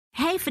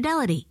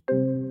Fidelity.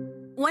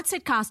 What's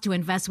it cost to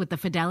invest with the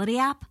Fidelity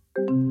app?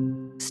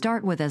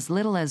 Start with as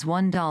little as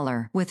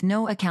 $1 with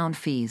no account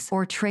fees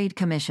or trade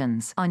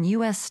commissions on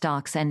U.S.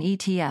 stocks and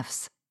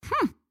ETFs.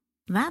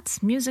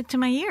 That's music to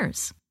my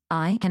ears.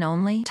 I can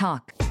only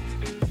talk.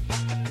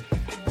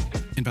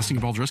 Investing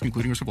involves risk,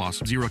 including risk of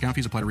loss. Zero account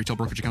fees apply to retail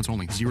brokerage accounts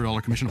only.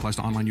 $0 commission applies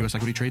to online U.S.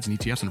 equity trades and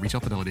ETFs and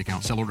retail Fidelity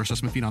accounts. Sell order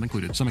assessment fee not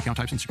included. Some account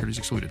types and securities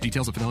excluded.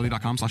 Details at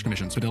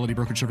fidelity.com/commissions. Fidelity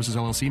Brokerage Services,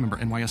 LLC, member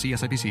NYSE,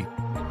 SIPC.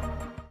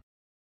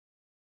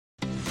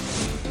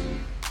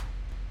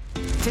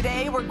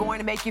 Today, we're going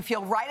to make you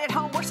feel right at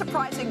home. We're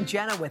surprising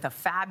Jenna with a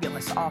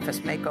fabulous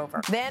office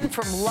makeover. Then,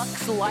 from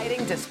luxe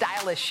lighting to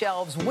stylish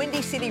shelves,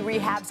 Windy City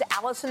Rehab's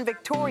Alison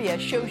Victoria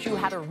shows you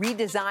how to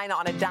redesign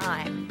on a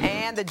dime.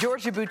 And the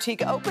Georgia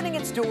Boutique opening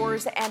its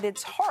doors and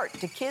its heart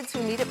to kids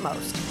who need it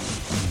most.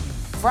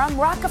 From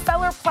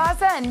Rockefeller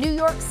Plaza in New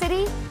York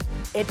City,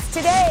 it's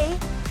Today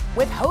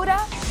with Hoda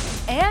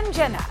and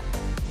Jenna.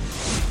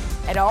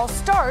 It all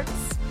starts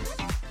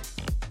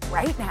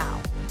right now.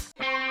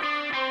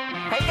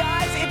 Hey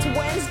guys, it's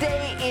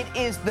Wednesday. It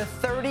is the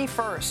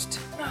 31st.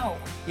 No.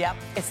 Yep,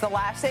 it's the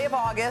last day of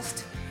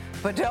August.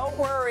 But don't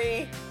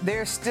worry,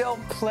 there's still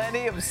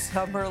plenty of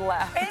summer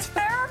left. Is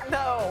there?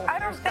 No. I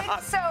don't think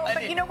so.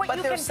 But you know what?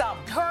 You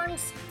can turn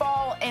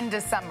fall into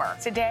summer.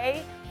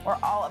 Today, we're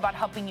all about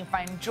helping you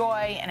find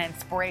joy and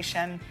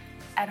inspiration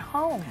at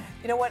home.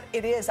 You know what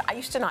it is? I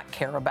used to not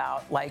care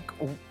about, like,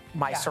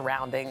 my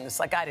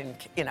surroundings. Like, I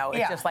didn't,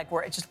 it's just like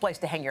it's just a place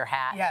to hang your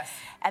hat. Yes.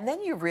 And then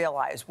you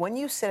realize when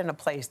you sit in a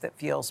place that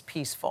feels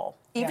peaceful,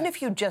 even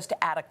if you just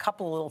add a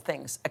couple of little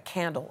things, a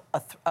candle,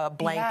 a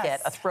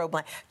blanket, a throw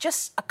blanket,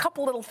 just a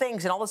couple little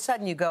things, and all of a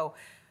sudden you go,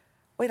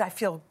 wait, I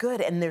feel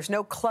good, and there's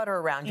no clutter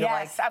around. You're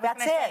like,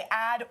 that's it. Say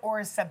add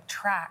or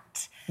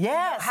subtract.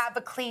 Yes. Have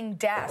a clean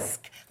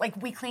desk.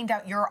 Like, we cleaned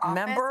out your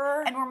office.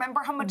 Remember? And remember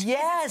how much is it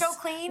still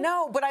clean?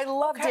 No, but I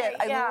loved it.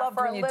 I loved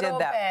when you did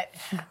that.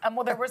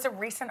 Well, there was a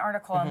recent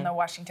article in the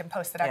Washington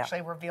Post that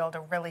actually revealed a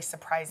really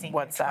surprising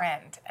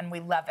trend, and we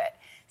love it.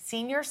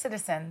 Senior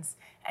citizens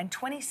and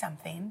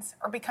 20-somethings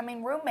are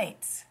becoming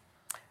roommates.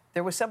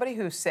 There was somebody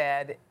who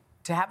said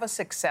to have a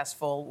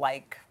successful,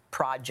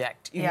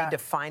 project, you need to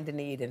find a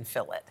need and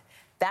fill it.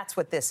 That's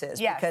what this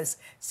is. Yes. Because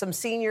some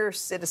senior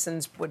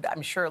citizens would,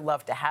 I'm sure,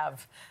 love to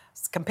have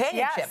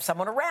companionship,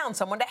 someone around,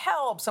 someone to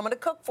help, someone to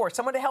cook for,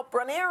 someone to help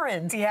run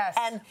errands. Yes.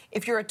 And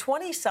if you're a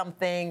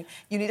 20-something,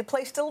 you need a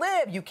place to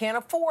live. You can't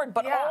afford,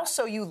 but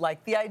also you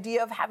like the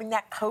idea of having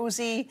that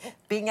cozy,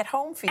 being at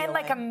home feeling. And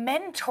like a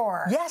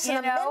mentor. Yes, and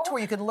a mentor.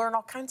 You can learn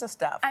all kinds of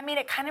stuff. I mean,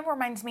 it kind of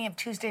reminds me of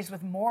Tuesdays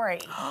with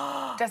Maury.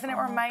 Doesn't it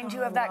remind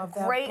you of that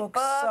great book?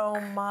 So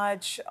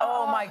much.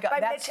 Oh my God.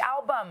 By Mitch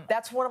Albom.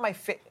 That's one of my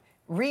favorite.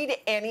 Read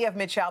any of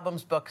Mitch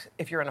Albom's books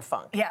if you're in a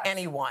funk. Yes.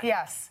 Anyone.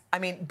 Yes. I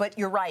mean, but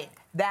you're right.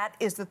 That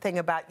is the thing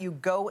about you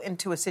go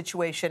into a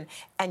situation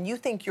and you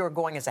think you're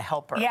going as a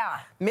helper. Yeah.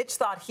 Mitch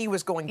thought he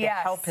was going to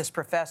help his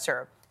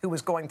professor who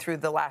was going through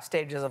the last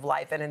stages of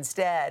life. And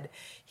instead,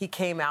 he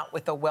came out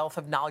with a wealth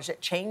of knowledge that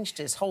changed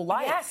his whole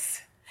life.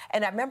 Yes.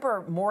 And I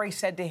remember Maury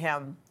said to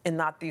him, in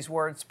not these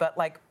words, but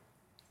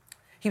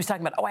he was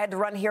talking about, I had to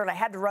run here and I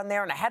had to run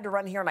there and I had to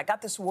run here and I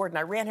got this award and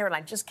I ran here and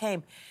I just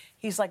came.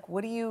 He's like,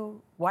 why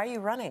are you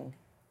running?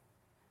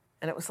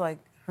 And it was like,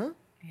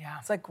 Yeah.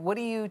 It's like, what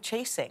are you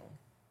chasing?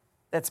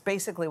 That's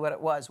basically what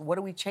it was. What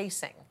are we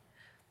chasing?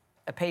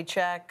 A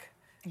paycheck?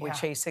 Are we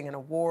chasing an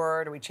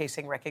award? Are we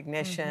chasing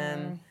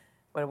recognition?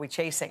 What are we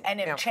chasing? And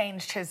it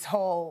changed his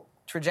whole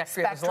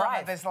trajectory of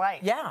his life.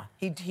 Yeah.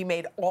 He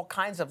made all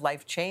kinds of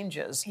life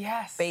changes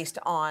based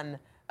on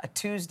a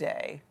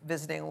Tuesday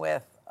visiting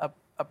with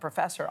a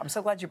professor. I'm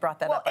so glad you brought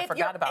that up. I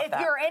forgot about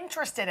that. If you're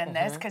interested in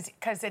this,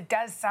 because it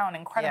does sound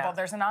incredible,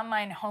 there's an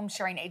online home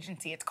sharing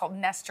agency. It's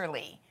called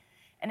Nesterly,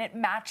 and it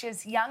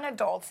matches young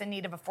adults in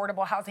need of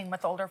affordable housing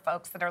with older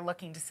folks that are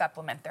looking to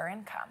supplement their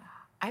income.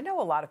 I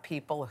know a lot of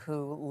people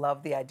who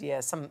love the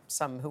idea,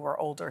 some who are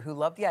older, who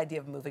love the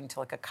idea of moving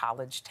to a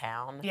college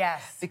town.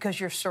 Yes. Because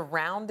you're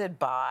surrounded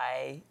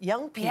by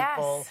young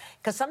people.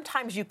 Because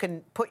sometimes you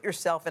can put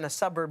yourself in a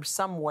suburb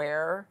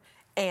somewhere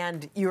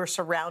and you're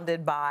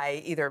surrounded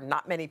by either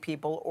not many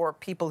people or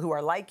people who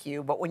are like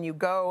you. But when you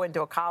go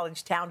into a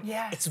college town,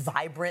 it's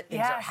vibrant.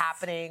 Things are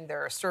happening.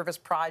 There are service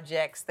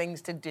projects,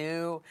 things to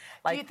do.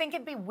 Do you think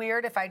it'd be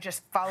weird if I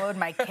just followed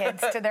my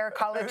kids to their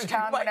college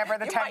town whenever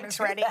the time is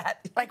ready?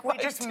 Like we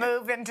just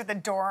moved into the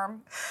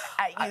dorm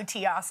at UT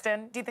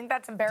Austin. Do you think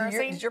that's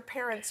embarrassing? Your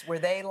parents, were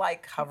they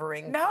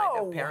hovering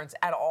kind of parents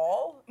at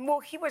all? Well,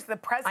 he was the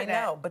president. I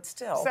know, but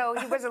still. So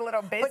he was a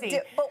little busy.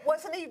 But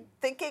wasn't he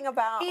thinking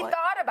about... He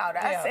thought about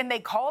us, and they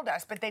called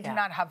us, but they did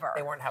not hover.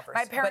 They weren't hovers.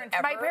 My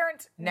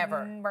parents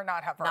never were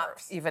not hovers.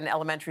 Not even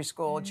elementary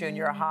school,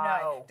 junior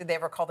high. No. Did they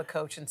ever call the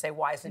coach and say,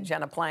 why isn't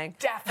Jenna playing?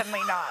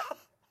 Definitely not.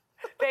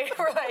 They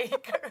were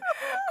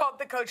called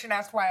the coach and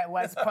asked why I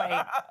was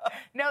playing.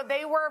 No,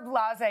 they were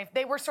laissez.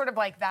 They were sort of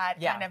like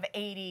that kind of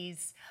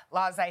 80s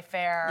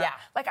laissez-faire.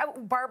 Yeah.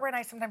 Barbara and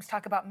I sometimes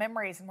talk about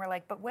memories, and we're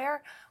like, but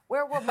where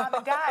were Mom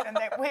and Dad? And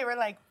we were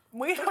like,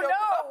 we don't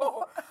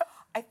know.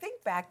 I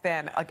think back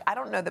then, like, I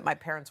don't know that my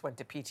parents went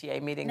to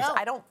PTA meetings. No.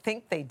 I don't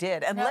think they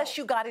did, unless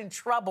you got in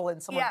trouble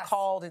and someone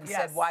called and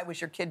said, why was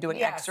your kid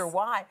doing X or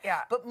Y?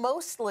 Yeah. But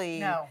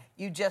mostly,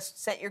 you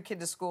just sent your kid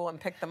to school and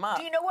picked them up.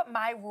 Do you know what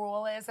my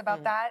rule is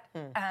about that?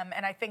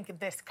 And I think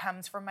this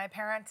comes from my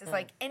parents, is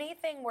like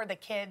anything where the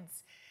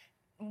kids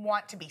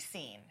want to be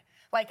seen.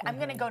 Like, I'm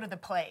going to go to the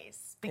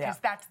plays because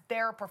that's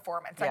their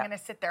performance. I'm going to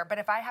sit there. But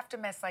if I have to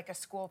miss, like, a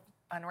school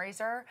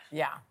fundraiser...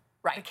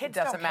 Right. The kids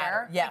doesn't don't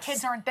matter. care. Yes. The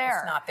kids aren't there.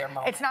 It's not their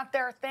moment. It's not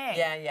their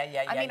thing.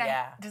 I mean,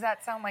 does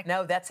that sound like...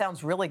 No, that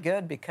sounds really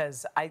good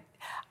because I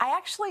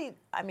actually,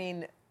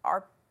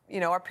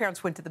 our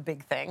parents went to the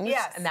big things.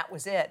 Yes. And that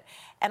was it.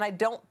 And I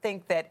don't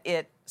think that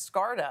it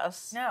scarred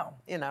us. No.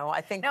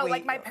 I think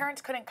like my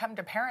parents couldn't come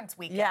to parents'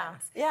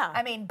 weekends. Yeah.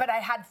 I mean, but I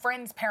had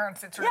friends'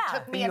 parents that sort of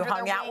took me under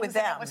their wings, out with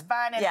them. and it was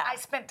fun. And I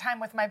spent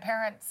time with my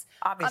parents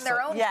on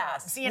their own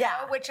terms, you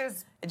know, which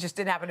is... It just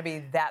didn't happen to be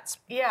that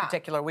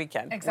particular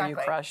weekend. Exactly.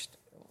 Were you crushed?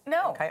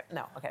 No. Okay.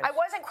 No. Okay. I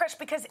wasn't crushed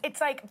because it's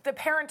like the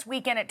parents'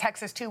 weekend at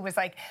Texas too was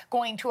like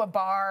going to a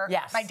bar.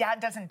 Yes. My dad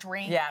doesn't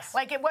drink. Yes.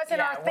 Like it wasn't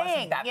our it thing,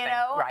 wasn't that you thing.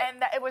 know, Right.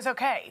 and it was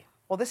okay.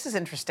 Well, this is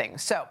interesting.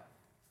 So,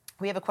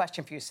 we have a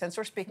question for you. Since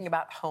we're speaking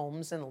about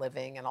homes and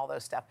living and all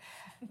those stuff,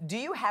 do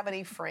you have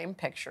any framed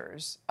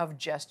pictures of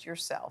just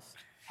yourself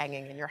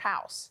hanging in your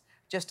house?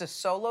 Just a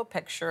solo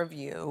picture of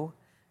you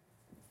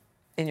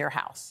in your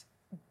house?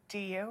 Do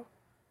you?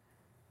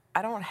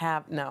 I don't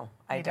have, no,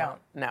 I You don't. don't?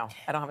 No,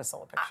 I don't have a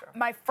solo picture.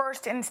 My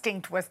first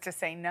instinct was to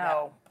say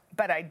no.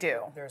 But I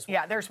do. There's one.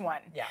 Yeah, there's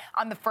one. Yeah.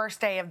 On the first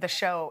day of the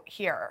show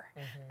here.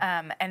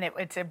 And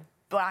it's a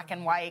black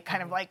and white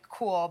kind of like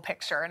cool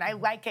picture. And I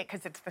like it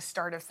because it's the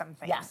start of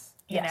something. Yes.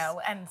 You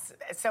know, and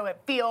so it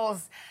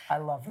feels... I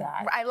love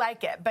that. I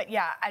like it. But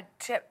yeah,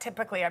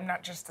 typically I'm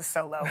not just a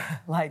solo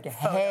like,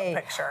 photo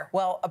picture.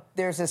 Well,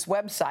 there's this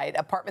website,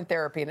 Apartment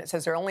Therapy, and it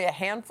says there are only a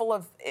handful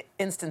of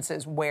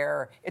instances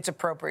where it's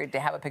appropriate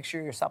to have a picture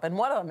of yourself. And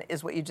one of them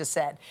is what you just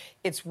said.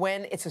 It's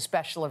when it's a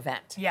special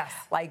event. Yes.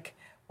 Like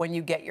when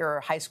you get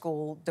your high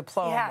school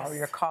diploma or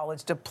your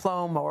college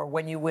diploma, or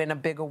when you win a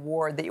big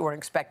award that you weren't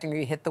expecting, or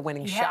you hit the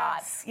winning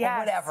shot, or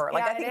whatever.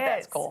 Like, I think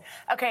that's cool.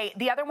 Okay,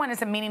 the other one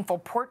is a meaningful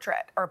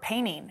portrait or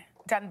painting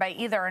done by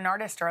either an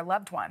artist or a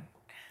loved one.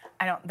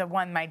 The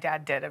one my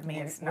dad did of me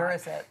is not. Where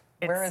is it?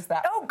 Where is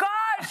that? Oh,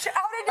 gosh!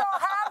 How did y'all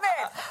have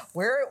it?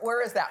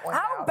 Where is that one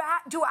How now? bad?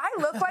 Do I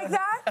look like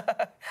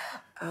that?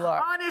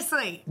 Look.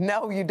 Honestly.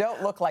 No, you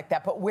don't look like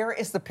that, but where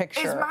is the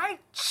picture? Is my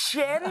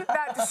chin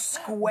that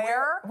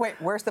square? Wait,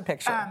 where's the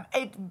picture?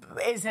 It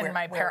is in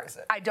my parents.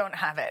 I don't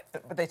have it.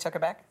 But they took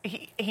it back?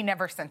 He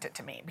never sent it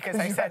to me because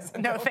I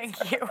said, no,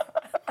 thank you.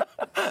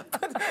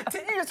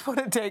 Didn't you just want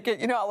to take it?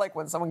 You know how, like,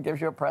 when someone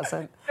gives you a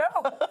present?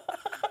 No.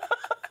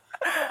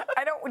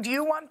 I don't. Do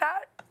you want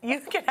that? You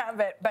can have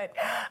it, but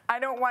I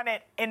don't want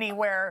it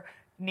anywhere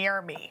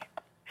near me.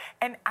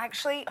 And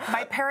actually,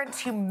 my parents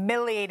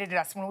humiliated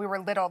us when we were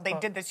little. They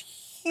did this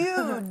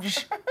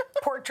huge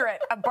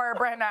portrait of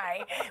Barbara and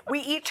I. We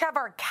each have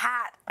our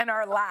cat in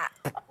our lap.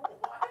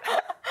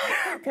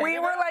 We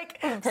were like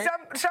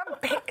some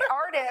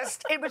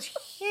artist. It was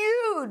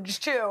huge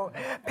too.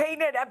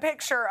 Painted a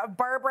picture of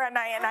Barbara and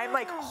I'm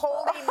like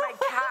holding my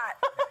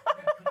cat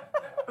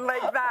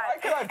like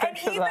that. And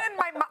even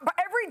my mom,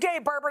 every day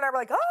Barbara and I were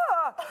like,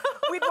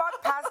 we'd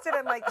walk past it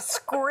and like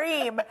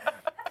scream.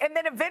 And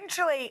then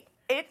eventually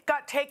it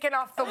got taken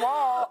off the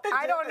wall.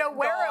 I don't know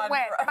where it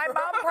went. My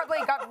mom probably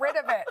got rid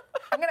of it.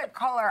 I'm going to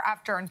call her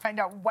after and find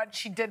out what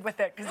she did with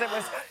it because it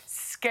was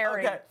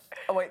scary. Okay.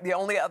 Oh, wait, the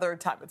only other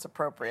time it's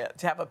appropriate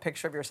to have a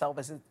picture of yourself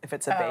is if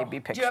it's a baby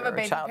picture. Do you have a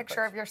baby child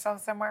picture of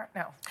yourself somewhere?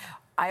 No.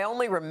 I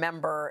only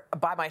remember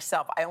by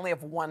myself. I only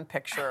have one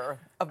picture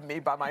of me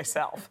by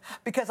myself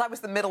because I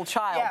was the middle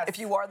child. Yes. If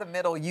you are the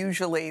middle,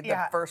 usually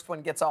the first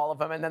one gets all of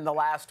them, and then the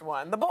last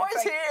one, the boy's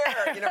here.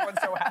 You know,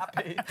 everyone's so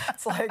happy.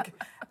 It's like,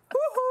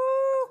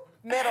 woohoo,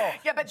 middle.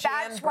 Yeah, but Jan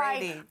that's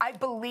Brady. why I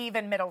believe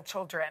in middle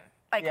children.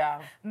 Like,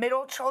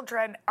 middle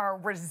children are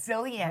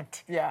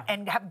resilient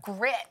and have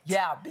grit.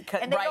 Yeah, because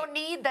and they don't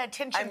need the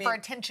attention for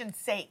attention's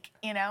sake,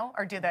 you know?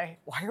 Or do they?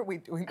 Why are we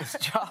doing this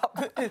job?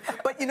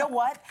 But you know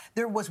what?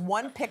 There was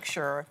one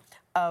picture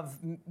of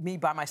me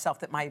by myself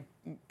that my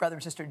brother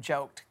and sister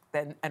joked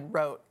and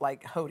wrote,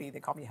 like, Hody.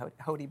 They call me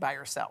Hody by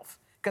herself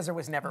because there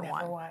was never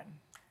one.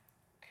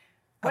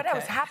 What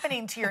was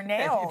happening to your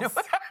nails? You know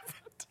what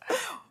happened?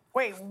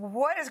 Wait,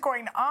 what is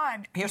going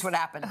on? Here's what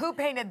happened. Who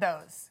painted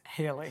those?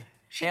 Haley.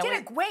 Haley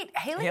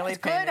has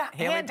good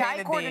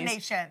hand-eye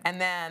coordination. And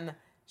then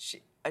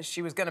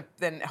she was gonna.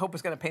 Then Hope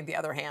was gonna paint the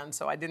other hand,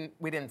 so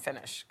we didn't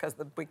finish because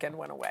the weekend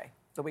went away.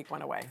 The week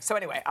went away. So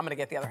anyway, I'm gonna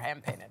get the other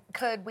hand painted.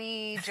 Could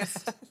we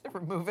just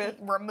remove it?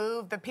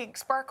 Remove the pink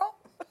sparkle,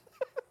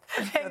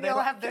 and you'll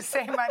have the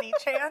same on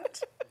each hand.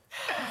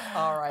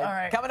 All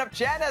right. Coming up,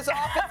 Jenna's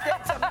office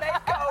gets a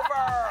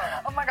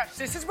makeover. Oh my gosh,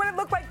 this is what it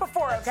looked like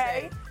before.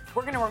 Okay.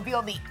 We're going to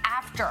reveal the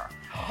after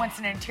once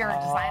an interior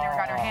designer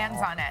got her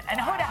hands on it. And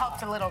Hoda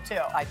helped a little,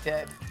 too. I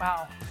did.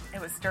 Wow, it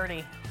was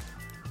sturdy.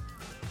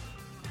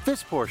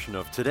 This portion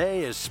of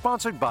Today is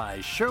sponsored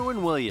by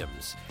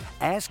Sherwin-Williams.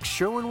 Ask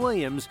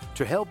Sherwin-Williams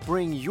to help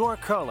bring your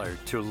color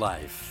to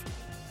life.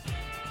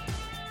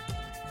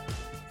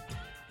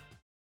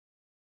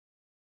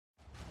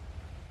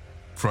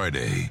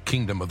 Friday,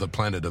 Kingdom of the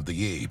Planet of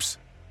the Apes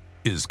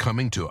is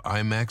coming to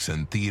IMAX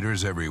and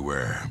theaters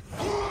everywhere.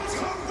 What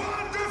a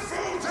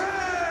wonderful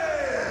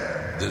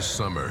day! This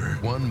summer,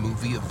 one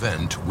movie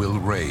event will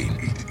reign.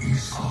 It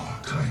is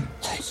our time.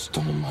 They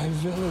stole my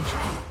village.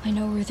 I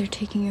know where they're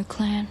taking your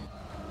clan.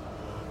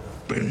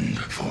 Bend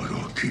for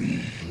your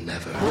king.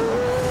 Never.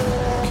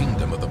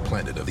 Kingdom of the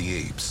Planet of the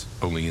Apes.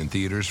 Only in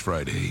theaters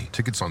Friday.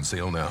 Tickets on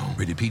sale now.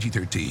 Rated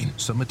PG-13.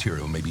 Some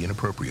material may be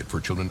inappropriate for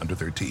children under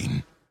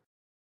 13.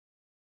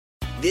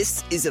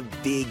 This is a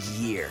big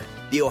year.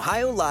 The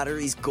Ohio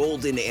Lottery's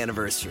golden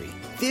anniversary.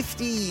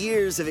 50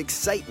 years of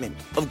excitement,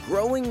 of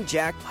growing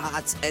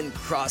jackpots and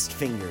crossed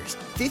fingers.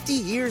 50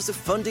 years of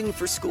funding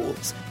for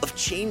schools, of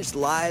changed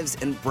lives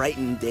and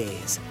brightened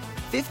days.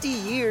 50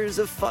 years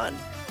of fun.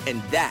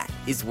 And that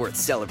is worth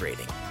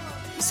celebrating.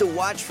 So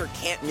watch for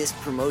can't-miss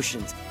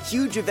promotions,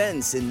 huge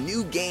events, and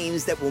new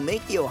games that will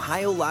make the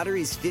Ohio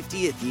Lottery's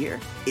 50th year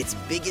its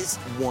biggest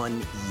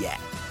one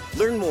yet.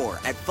 Learn more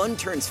at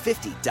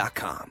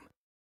funturns50.com.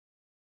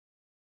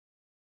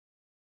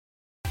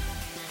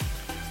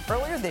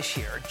 Earlier this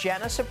year,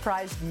 Jenna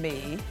surprised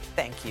me,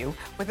 thank you,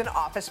 with an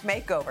office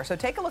makeover. So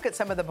take a look at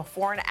some of the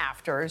before and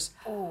afters.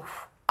 Ooh.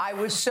 I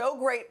was so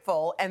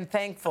grateful and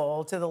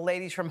thankful to the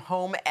ladies from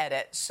Home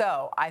Edit.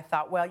 So I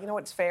thought, well, you know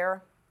what's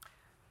fair?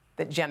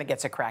 That Jenna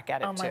gets a crack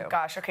at it, too. Oh, my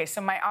gosh. Okay,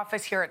 so my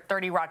office here at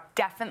 30 Rock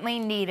definitely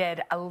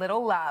needed a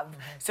little love.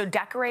 So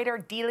decorator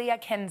Delia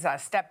Kinza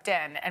stepped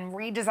in and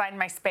redesigned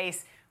my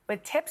space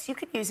with tips you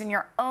could use in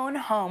your own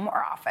home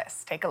or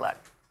office. Take a look.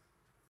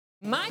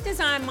 My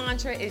design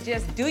mantra is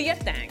just do your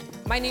thing.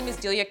 My name is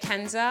Delia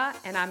Kinza,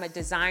 and I'm a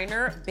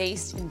designer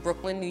based in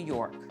Brooklyn, New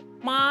York.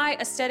 My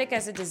aesthetic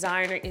as a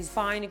designer is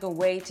finding a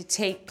way to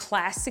take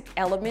classic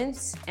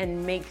elements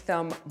and make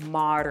them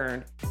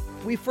modern.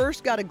 We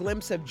first got a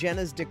glimpse of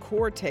Jenna's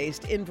decor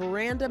taste in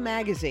Veranda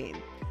magazine.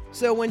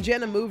 So when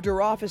Jenna moved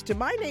her office to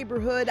my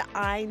neighborhood,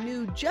 I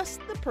knew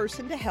just the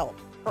person to help.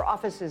 Her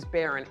office is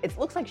barren. It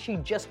looks like she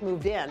just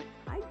moved in.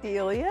 Hi,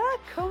 Delia.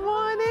 Come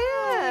on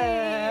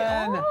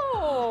in.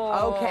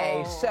 Oh.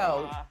 Okay,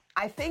 so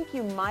I think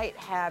you might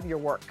have your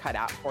work cut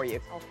out for you.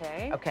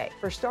 Okay. Okay,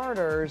 for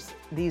starters,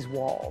 these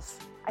walls.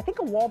 I think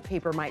a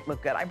wallpaper might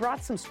look good. I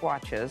brought some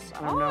swatches.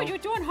 I don't know. You're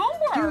doing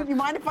homework. Do you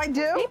mind if I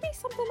do? Maybe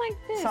something like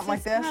this. Something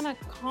like this? Kind of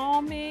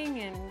calming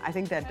and... I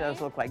think that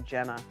does look like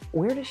Jenna.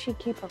 Where does she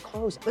keep her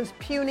clothes? This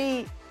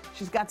puny,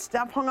 she's got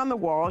stuff hung on the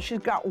wall. She's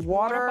got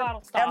water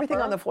bottle stopper. everything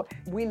on the floor.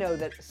 We know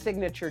that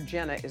signature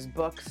Jenna is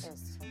books.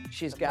 Yes.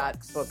 She's got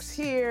books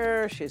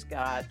here. She's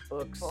got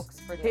books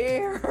for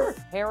here.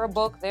 Here a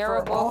book, there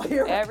a book,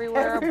 Here,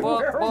 everywhere a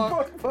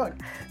book. book.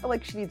 I feel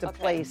like she needs a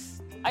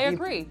place. I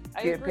agree.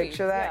 Do you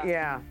picture that?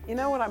 Yeah. You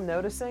know what I'm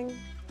noticing?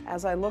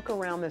 As I look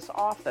around this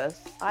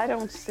office, I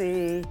don't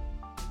see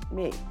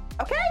me.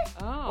 Okay.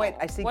 Oh. Wait,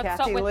 I see What's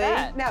Kathy up with Lee.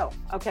 that? No.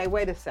 Okay,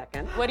 wait a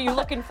second. What are you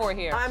looking for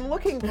here? I'm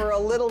looking for a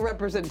little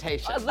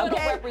representation. A little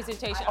okay?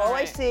 representation. All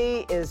I right.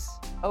 see is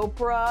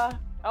Oprah.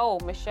 Oh,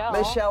 Michelle.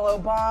 Michelle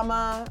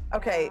Obama.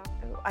 Okay,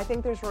 I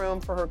think there's room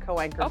for her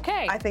co-anchor.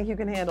 Okay. I think you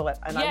can handle it,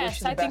 and I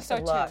wish Yes, you the I think best so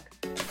of luck.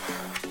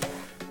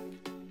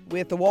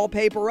 With the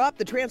wallpaper up,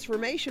 the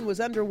transformation was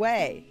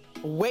underway.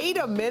 Wait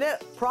a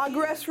minute,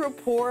 progress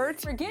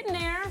report. We're getting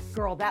there.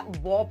 Girl, that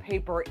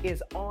wallpaper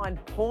is on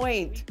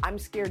point. I'm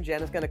scared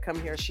Jenna's gonna come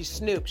here. She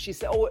snoops. She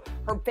said, oh,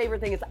 her favorite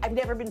thing is, I've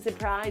never been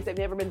surprised. I've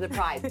never been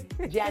surprised.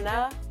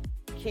 Jenna,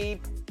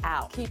 keep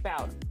out. Keep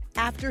out.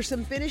 After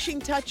some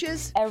finishing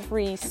touches,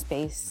 every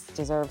space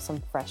deserves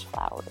some fresh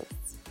flowers.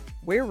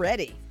 We're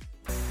ready.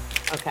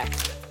 Okay.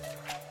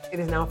 It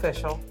is now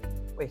official.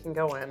 We can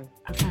go in.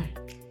 Okay.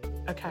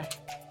 Okay.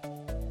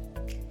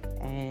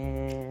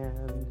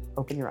 And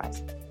open your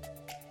eyes.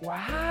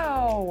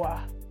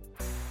 Wow.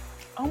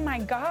 Oh my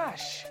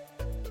gosh.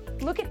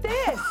 Look at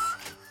this.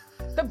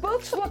 The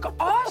books look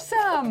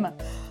awesome.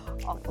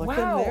 Look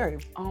wow. in there.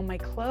 Oh, my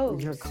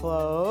clothes. Your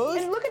clothes.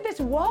 And look at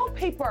this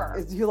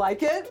wallpaper. Do you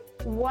like it?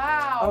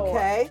 Wow.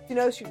 Okay. You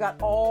notice you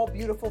got all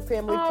beautiful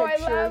family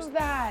pictures. I love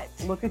that.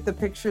 Look at the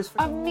pictures.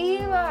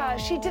 Amila,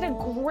 she did a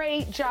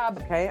great job.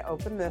 Okay,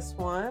 open this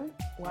one.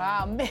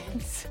 Wow,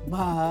 mints.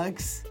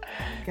 Mugs.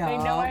 I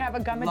know I have a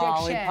gum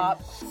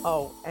lollipop.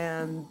 Oh,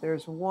 and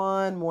there's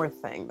one more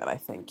thing that I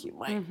think you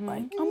might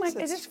like. Oh my, is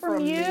this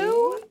from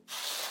you? Me.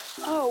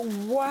 Oh,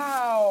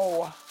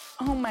 wow.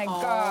 Oh my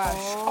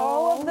gosh.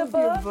 All of the books?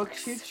 Your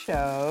books you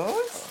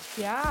chose.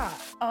 Yeah.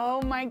 Oh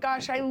my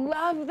gosh, I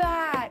love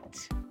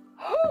that.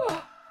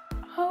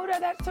 Hoda,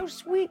 that's so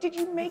sweet. Did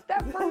you make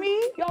that for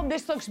me? Y'all,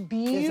 this looks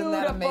beautiful. Isn't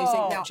that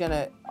amazing? Now,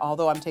 Jenna,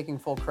 although I'm taking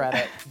full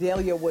credit,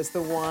 Delia was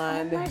the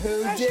one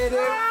who did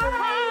it for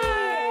me.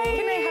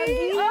 Can I hug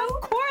you?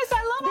 Of course,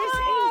 I love this.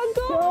 Is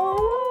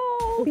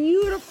so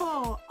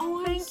beautiful.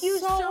 Oh, thank you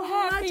so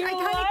much. I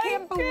kind of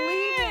can't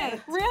believe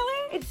it.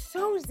 Really? It's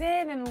so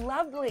in and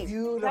lovely.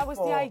 Beautiful. That was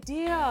the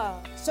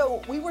idea.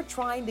 So we were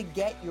trying to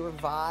get your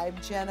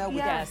vibe, Jenna, with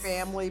your Yes.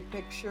 family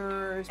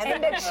pictures.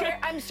 And the chair,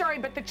 I'm sorry,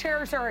 but the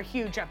chairs are a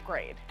huge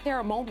upgrade. They're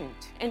a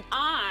moment. And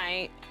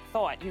I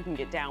thought you can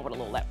get down with a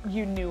little leopard.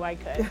 You knew I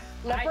could.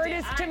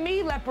 Leopard to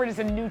me, leopard is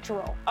a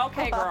neutral.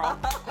 Okay, girl.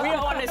 We're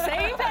on the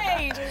same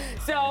page.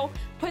 So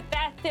put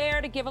that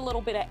there to give a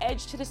little bit of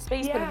edge to the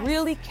space, but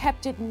really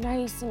kept it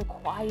nice and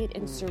quiet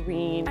and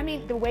serene. I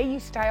mean, the way you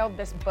styled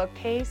this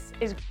bookcase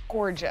is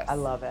gorgeous. I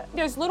love it.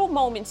 There's little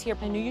moments here.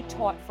 I knew you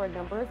taught for a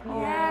number of years.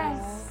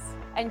 Yes.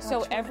 And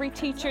so every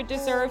teacher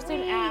deserves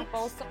an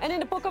apple. And in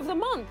the book of the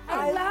month.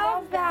 I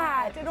love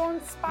that. It'll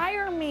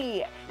inspire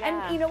me.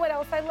 And you know what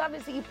else I love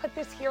is that you put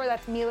this here.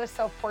 That's Mila's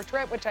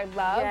self-portrait, which I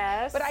love.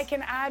 Yes. But I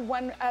can add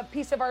one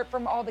piece of art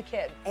from all the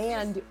kids.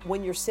 And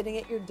when you're sitting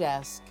at your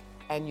desk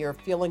and you're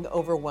feeling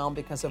overwhelmed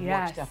because of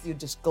work stuff, you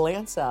just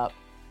glance up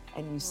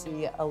and you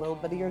see a little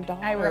bit of your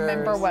daughters. I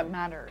remember what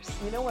matters.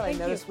 You know what I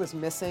noticed was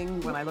missing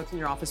when I looked in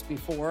your office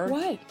before?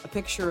 What? A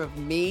picture of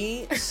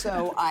me.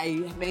 So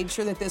I made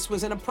sure that this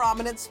was in a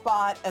prominent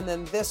spot, and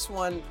then this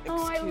one,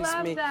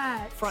 excuse me,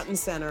 front and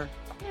center.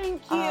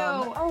 Thank you.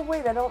 Oh,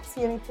 wait, I don't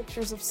see any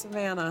pictures of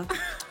Savannah.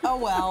 Oh,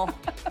 well,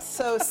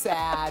 so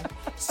sad.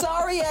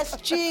 Sorry,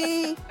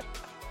 SG.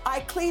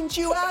 I cleaned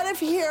you out of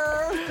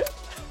here.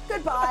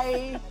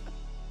 Goodbye.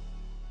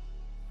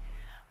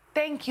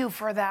 Thank you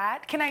for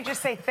that. Can I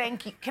just say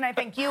thank you? Can I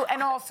thank you?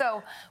 And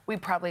also, we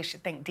probably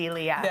should thank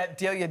Delia. Yeah,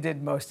 Delia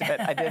did most of it.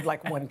 I did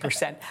like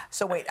 1%.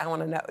 So wait, I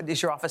want to know,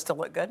 does your office still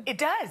look good? It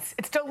does.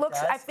 It still looks.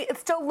 It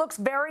still looks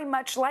very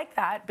much like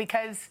that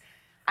because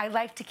I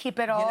like to keep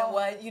it all. You know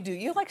what? You do.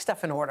 You like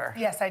stuff in order.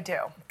 Yes, I do.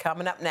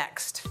 Coming up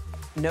next,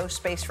 no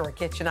space for a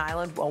kitchen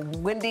island. Well,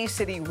 Windy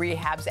City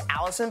Rehab's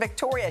Alison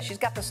Victoria. She's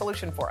got the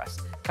solution for us.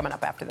 Coming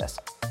up after this.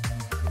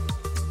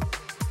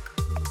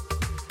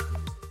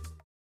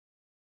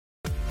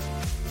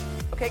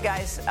 Okay,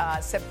 guys,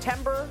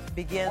 September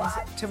begins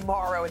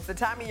tomorrow. It's the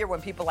time of year when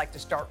people like to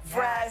start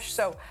fresh.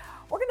 So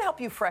we're going to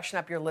help you freshen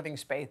up your living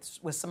space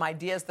with some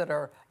ideas that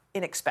are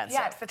inexpensive.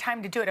 Yeah, it's the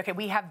time to do it. Okay,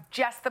 we have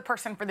just the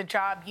person for the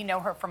job. You know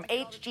her from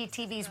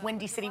HGTV's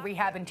Windy City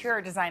Rehab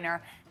interior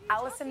designer,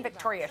 Alison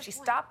Victoria. She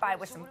stopped by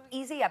with some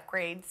easy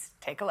upgrades.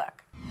 Take a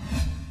look.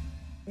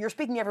 You're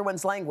speaking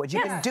everyone's language.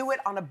 You can do it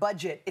on a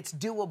budget. It's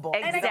doable.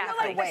 And I feel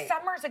like the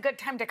summer is a good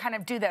time to kind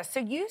of do this. So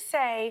you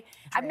say,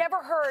 I've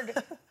never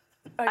heard...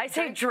 I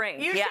say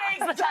drink. You say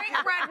drink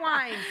red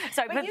wine.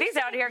 So I put these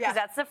out here because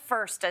that's the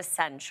first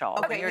essential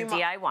when you're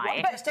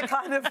DIY. Just to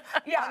kind of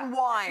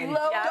unwind.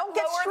 Don't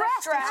get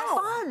stressed. It's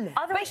fun.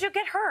 Otherwise, you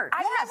get hurt.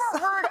 I've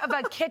never heard of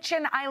a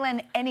kitchen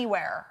island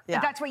anywhere.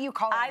 That's what you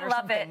call it. I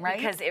love it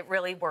because it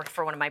really worked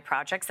for one of my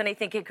projects, and I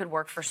think it could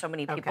work for so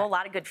many people. A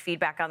lot of good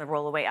feedback on the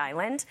rollaway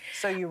island.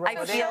 So you roll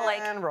it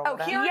in, roll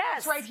it here it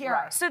is right here.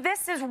 Right. So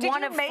this is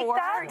one of 4. Did you make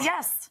that?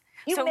 Yes.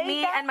 So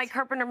me and my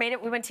carpenter made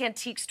it. We went to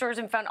antique stores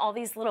and found all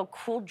these little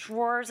cool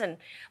drawers and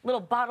little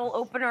bottle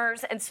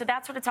openers. And so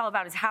that's what it's all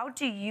about, is how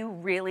do you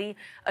really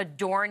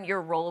adorn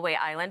your rollaway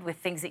island with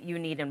things that you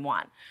need and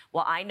want?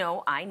 Well, I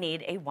know I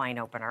need a wine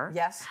opener.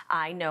 Yes.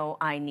 I know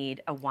I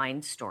need a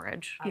wine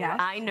storage. Yes.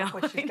 I know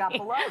what she's got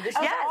below. This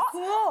is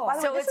cool. By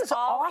the So way, this it's is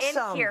all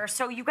awesome. in here.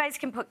 So you guys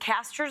can put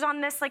casters on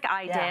this like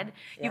I did.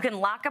 You can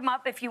lock them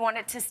up if you want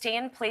it to stay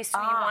in place,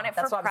 so you want it for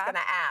prep. That's what I was going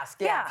to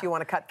ask. Yeah, if you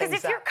want to cut things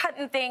Because if you're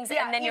cutting things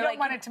and then you you're don't like...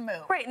 want it to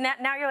move. Right, and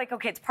now you're like,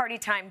 okay, it's party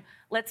time.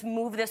 Let's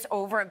move this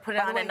over and put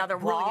it on another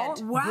wall.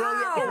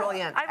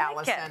 Brilliant, I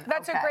like Alison. it.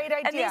 That's a great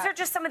idea. And these are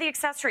just some of the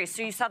accessories.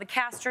 So you saw the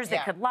casters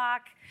that could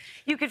lock.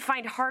 You could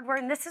find hardware,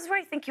 and this is where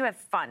I think you have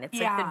fun. It's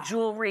like the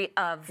jewelry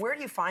of Where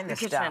do you find this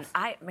kitchen. stuff?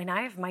 I mean,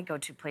 I have my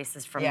go-to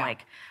places from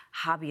like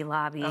Hobby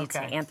Lobby to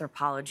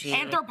Anthropology.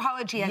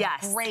 Anthropology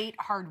has great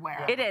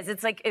hardware. It is.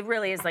 It's like, it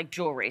really is like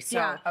jewelry.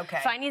 So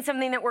finding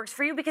something that works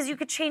for you, because you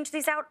could change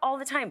these out all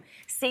the time.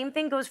 Same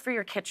thing goes for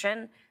your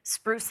kitchen.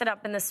 Spruce it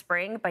up in the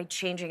spring by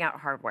changing out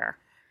hardware.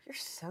 You're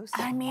so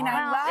smart. I mean,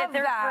 I love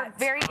There that. are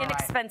very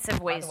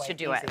inexpensive ways to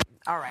do it.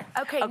 All right.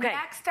 Okay,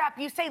 next up,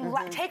 you say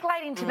take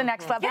lighting to the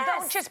next level. Yes.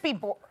 Don't just be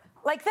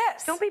like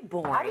this. Don't be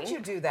boring. How did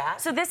you do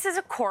that? So this is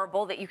a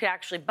corbel that you could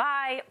actually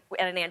buy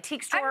at an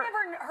antique store. I've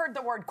never heard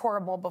the word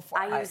corbel before.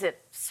 I use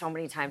it so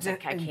many times I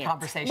can't.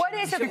 Conversation. What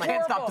is a You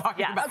can't stop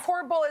talking corbel? about A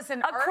corbel is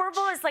an A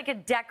corbel is like a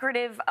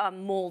decorative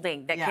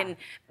molding that can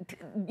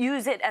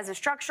use it as a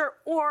structure,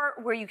 or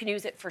where you can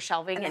use it for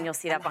shelving, and you'll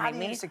see that behind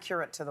How do you me.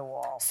 secure it to the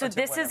wall? So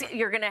this is,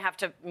 you're going to have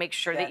to make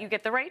sure that you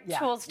get the right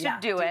tools to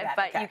do it,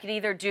 but you can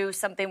either do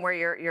something where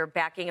you're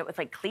backing it with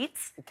like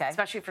cleats,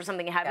 especially for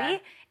something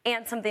heavy,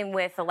 and something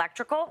with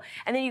electrical,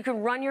 and then you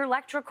can run your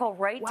electrical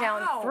right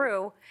down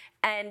through,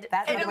 and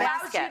it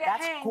allows you to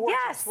That's hang. gorgeous.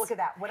 Yes. Look at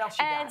that. What else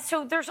you And got?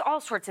 so there's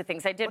all sorts of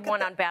things. I did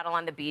one on Battle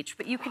on the Beach,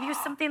 but you could use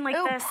something like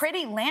this.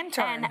 Pretty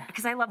lantern.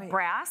 Because I love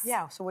brass.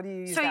 Yeah, so what do you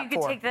use So that you could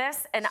for? take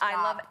this, and I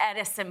love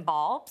Edison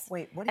bulbs.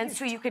 Wait, what do And you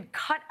so you could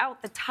cut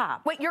out the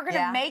top. Wait, you're going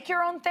to make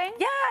your own thing?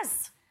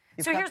 Yes.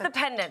 So here's the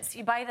pendants.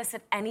 You buy this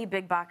at any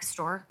big box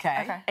store.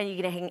 Okay. And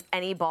you can hang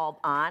any bulb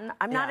on.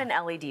 I'm not an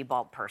LED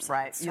bulb person.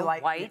 Right. So You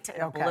like white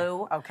and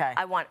blue. Okay.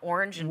 I want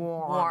orange and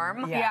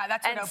warm. Yeah,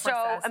 that's what And Oprah so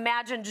says.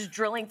 imagine just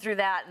drilling through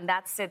that, and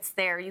that sits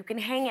there. You can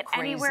hang it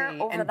anywhere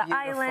Crazy over and the beautiful.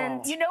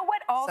 island. You know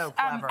what else? So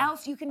clever.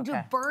 Else you can do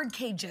bird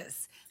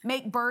cages.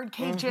 Make bird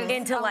cages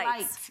Into a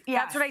lights. Yeah.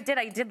 That's what I did.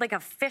 I did like a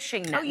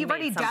fishing net. Oh, you've and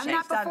already made done something.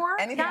 that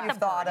before? Anything Not you've the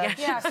thought bird, of.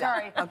 Yeah,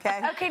 sorry.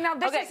 Okay. Okay, now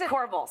this is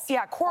corbels.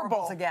 Yeah,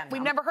 corbel. Again.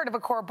 We've never heard of a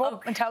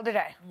corbel until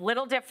today.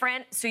 Little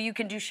different, so you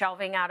can do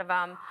shelving out of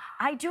them.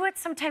 I do it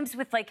sometimes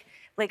with like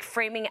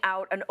framing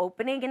out an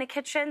opening in a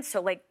kitchen,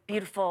 so like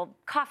beautiful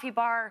coffee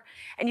bar,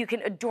 and you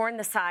can adorn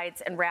the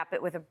sides and wrap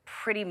it with a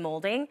pretty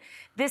molding.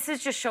 This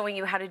is just showing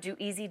you how to do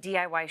easy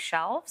DIY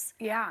shelves.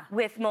 Yeah.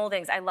 With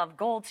moldings. I love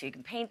gold, so you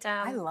can paint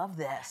them. I love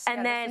this. And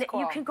Yeah, then this is cool.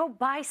 you can go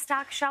buy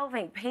stock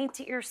shelving, paint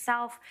it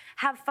yourself,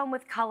 have fun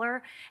with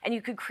color, and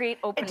you could create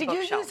open And did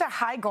bookshelves. you use a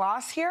high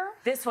gloss here?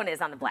 This one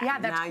is on the black. Yeah,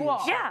 that's now cool. you're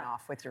showing Yeah.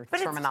 off with your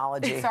But it's-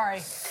 terminology.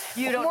 Sorry.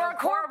 You don't More know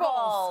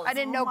corbels. I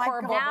didn't know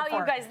corbel Now before.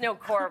 you guys know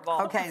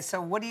corbel. Okay,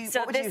 so what would you use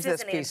this this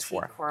is an piece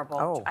antique for? corbel,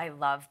 Oh. which I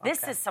love.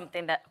 This Okay. is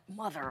something that,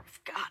 mother of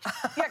God.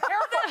 Yeah,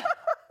 careful.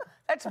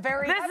 That's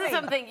very This heavy. is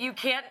something you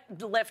can't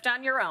lift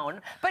on your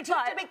own. But you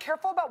have to be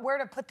careful about where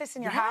to put this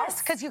in your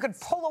house because you could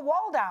pull a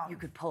wall down. You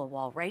could pull a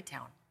wall right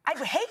down. I'd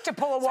hate to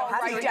pull a wall How do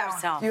you right do it down.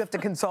 yourself? You have to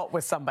consult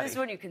with somebody. This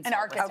one you can An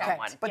architect.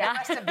 someone. But Yeah. the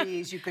rest of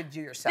these you could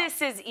do yourself.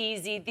 This is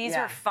easy. These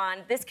Yeah. are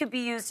fun. This could be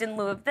used in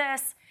lieu of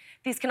this.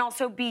 These can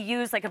also be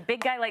used like a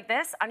big guy like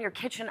this on your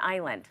kitchen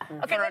island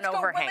Okay, for let's an go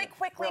overhang. really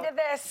quickly to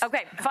this.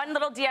 Okay, fun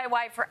little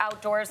DIY for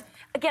outdoors.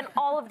 Again,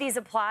 all of these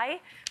apply,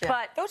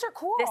 but Those are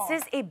cool.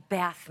 This is a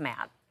bath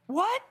mat.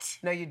 What?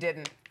 No, you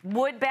didn't.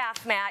 Wood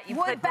bath mat. You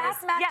Wood put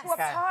bath this, mat yes. to a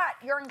pot.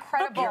 You're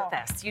incredible. Look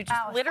at this. You just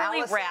Allison.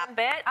 literally wrap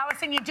it.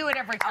 Allison, you do it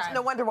every time.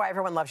 No wonder why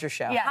everyone loves your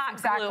show. Yeah. Hot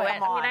exactly. glue it.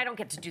 Come I mean, on. I don't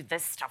get to do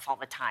this stuff all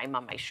the time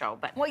on my show,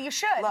 but Well, you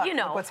should. Look, you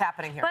know look what's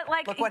happening here. But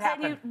like, Look what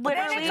then you happened.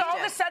 literally then it's all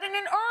of a sudden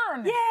an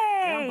urn.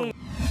 Yay!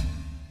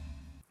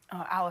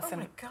 Oh,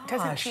 Allison, gosh.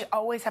 doesn't she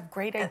always have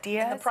great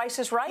ideas? And the price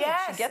is right.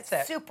 Yes, She gets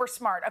it. super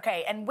smart.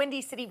 Okay, and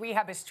Windy City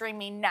Rehab is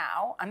streaming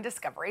now on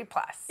Discovery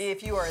Plus.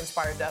 If you are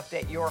inspired to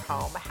update your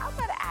home, how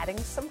about adding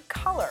some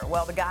color?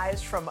 Well, the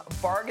guys from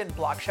Bargain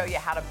Block show you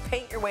how to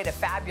paint your way to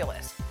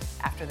fabulous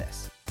after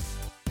this.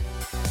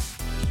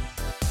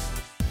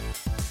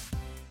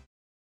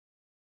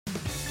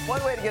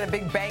 One way to get a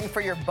big bang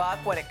for your buck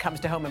when it comes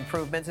to home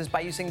improvements is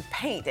by using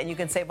paint, and you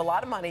can save a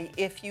lot of money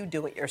if you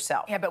do it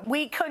yourself. Yeah, but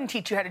we couldn't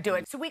teach you how to do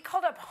it. So we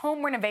called up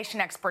home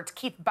renovation experts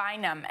Keith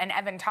Bynum and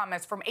Evan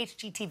Thomas from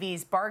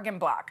HGTV's Bargain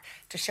Block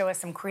to show us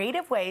some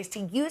creative ways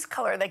to use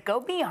color that go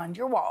beyond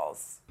your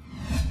walls.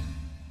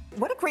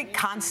 What a great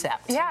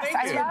concept. Yes,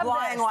 I You're love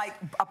buying this. like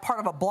a part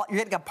of a block. You're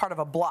getting a part of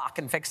a block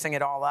and fixing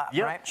it all up,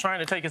 Yep, right? trying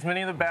to take as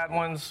many of the bad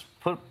ones,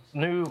 put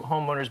new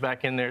homeowners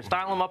back in there,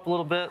 style them up a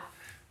little bit,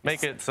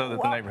 make it so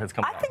that the neighborhoods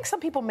come I think some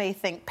people may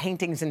think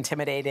painting's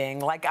intimidating.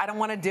 Like, I don't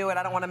want to do it.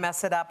 I don't want to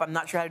mess it up. I'm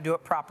not sure how to do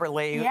it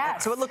properly.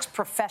 Yes. So it looks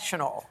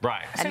professional.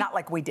 Right. And not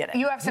like we did it.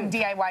 You have some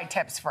DIY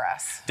tips for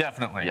us.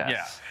 Definitely, Yes.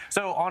 yeah.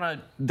 So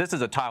this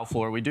is a tile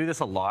floor. We do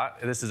this a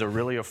lot. This is a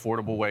really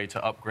affordable way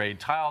to upgrade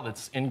tile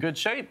that's in good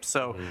shape.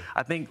 So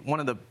I think one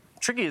of the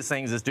trickiest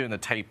things is doing the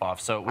tape off.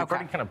 So we've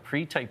already kind of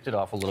pre-taped it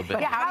off a little bit.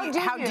 But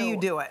how do you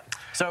do it?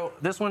 So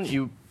this one,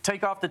 you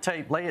take off the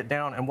tape, lay it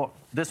down, and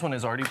this one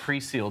is already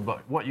pre-sealed, but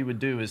what you would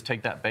do is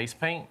take that base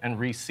paint and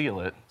reseal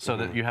it so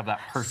that you have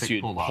that perfect So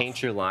you pull-off.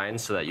 paint your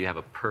lines so that you have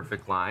a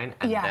perfect line,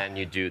 and then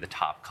you do the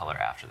top color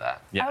after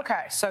that. Yeah.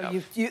 Okay.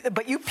 So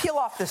but you peel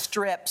off the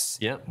strips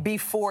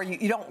before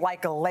you don't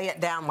like lay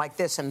it down like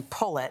this and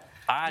pull it.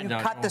 You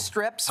cut the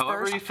strips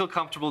However first? you feel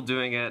comfortable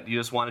doing it, you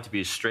just want it to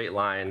be a straight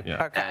line.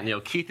 Yeah. Okay.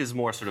 And Keith is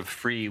more sort of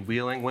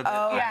freewheeling with it,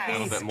 Oh, a yes.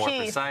 little bit more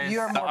Keith, precise.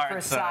 You're more All right,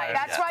 precise. so-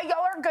 That's why y'all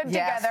are good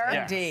Yes, together.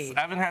 indeed.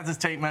 Evan has his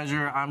tape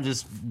measure. I'm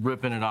just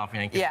ripping it off,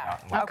 yanking it Yeah.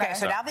 out. Okay,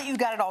 so now that you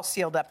got it all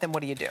sealed up, then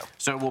what do you do?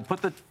 So we'll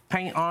put the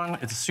paint on.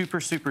 It's super,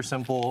 super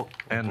simple.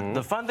 And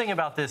the fun thing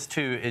about this,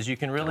 too, is you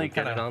can really Don't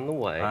get kind of... it on the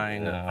way. I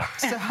know.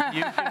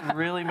 You can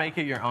really make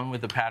it your own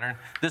with the pattern.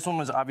 This one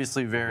was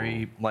obviously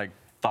very,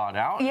 thought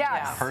out.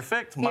 Yes.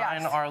 Perfect.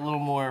 Yes. Mine are a little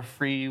more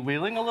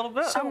freewheeling a little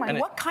bit. So And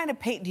what kind of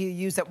paint do you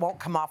use that won't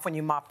come off when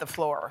you mop the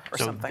floor or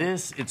so something?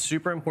 it's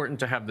super important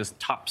to have this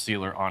top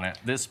sealer on it.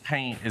 This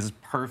paint is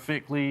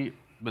perfectly...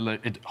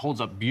 It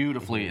holds up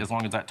beautifully as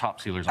long as that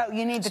top sealer's on. Oh,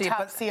 you need the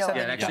top seal.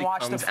 Yeah, it actually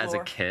comes as a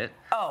kit.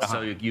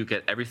 So you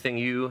get everything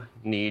you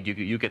need.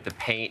 You get the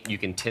paint. You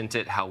can tint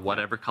it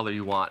whatever color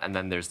you want, and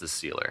then there's the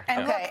sealer.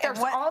 And look, there's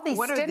all these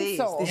what are these?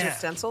 stencils. These are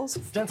stencils?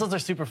 Stencils are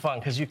super fun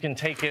because you can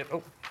take it.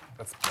 Oh,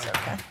 that's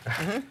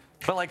okay.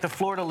 But like the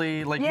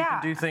fleur-de-lis, like you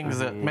can do things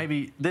that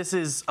maybe this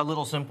is a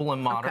little simple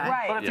and modern.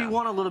 Okay. But if you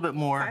want a little bit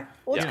more,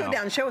 well, let's go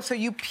down and show us. So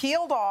you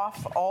peeled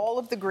off all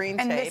of the green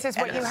tape, and this is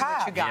what you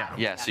have. You got.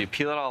 Yeah, so you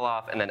peel it all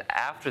off, and then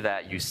after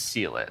that, you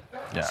seal it.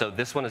 Yeah. So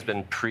this one has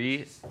been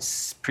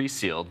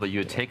pre-sealed, but you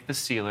would take the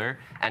sealer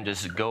and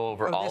just go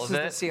over all of it.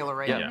 This is the sealer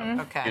right here.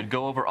 Okay. You'd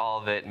go over all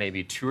of it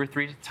maybe 2 or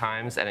 3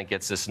 times, and it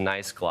gets this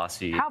nice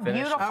glossy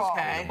finish. Beautiful.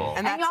 Okay.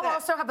 And you'll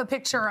also have a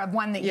picture of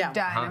one that you've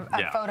done,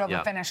 a photo of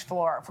a finished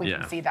floor, if we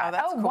can see that.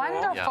 That's cool.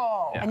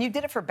 Wonderful. And you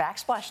did it for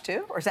backsplash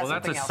too, or is that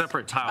something else? That's a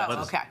separate tile. Oh,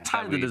 Let's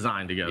tie the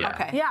design together.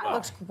 Okay. Yeah, it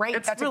looks great.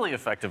 It's really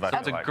effective.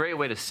 It's a great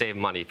way to save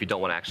money if you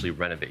don't want to actually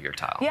renovate your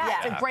tile. Yeah,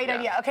 it's a great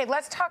idea. Okay,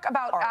 let's talk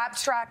about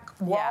abstract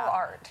wall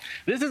art.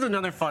 This is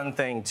another fun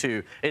thing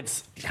too.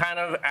 It's kind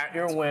of at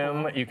your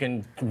whim. You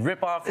can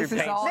rip off your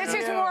paint. This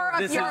is more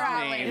of your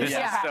alley. This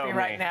is so me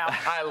right now.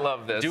 I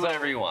love this. Do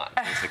whatever you want,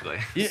 basically.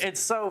 It's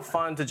so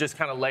fun to just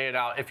kind of lay it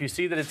out. If you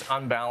see that it's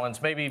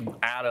unbalanced, maybe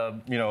add a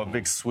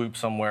big swoop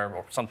somewhere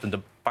or something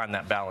to find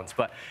that balance.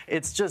 But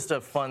it's just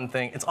a fun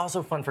thing. It's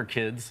also fun for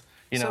kids.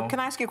 So can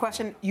I ask you a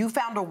question? You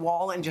found a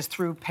wall and just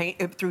threw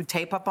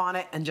tape up on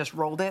it and just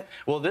rolled it?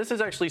 Well, this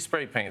is actually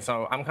spray paint.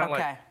 So I'm kind of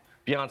like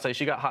Beyonce.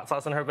 She got hot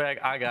sauce in her bag.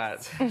 I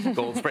got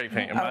gold spray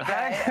paint in my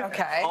bag.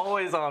 Okay.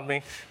 Always on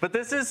me. But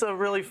this is a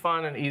really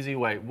fun and easy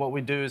way. What we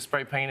do is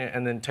spray paint it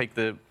and then take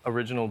the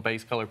original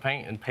base color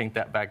paint and paint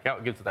that back out.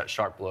 It gives it that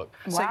sharp look.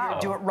 So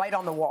you do it right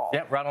on the wall?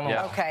 Yep, right on the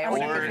wall. Okay.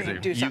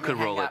 Or you could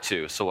roll it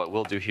too. So what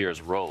we'll do here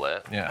is roll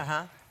it.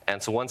 Yeah.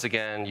 And so once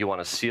again, you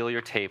want to seal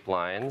your tape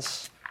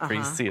lines.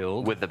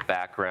 Pre-sealed. With the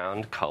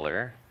background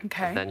color.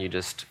 Okay. And then you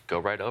just go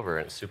right over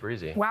it. It's super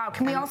easy. Wow.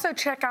 Can we also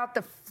check out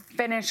the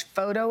finished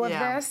photo of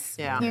this?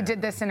 Yeah. You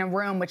did this in a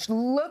room, which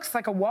looks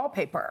like a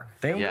wallpaper.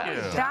 Thank you.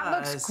 That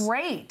looks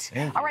great.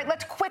 All right,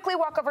 let's quickly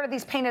walk over to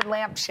these painted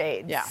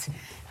lampshades. Yeah.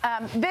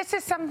 This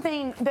is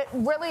something that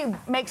really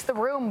makes the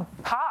room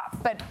pop,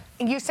 but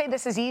you say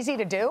this is easy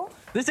to do?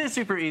 This is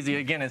super easy.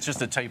 Again, it's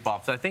just a tape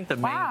off. So I think the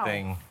main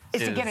thing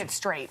is to get it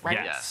straight, right?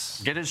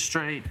 Yes. Get it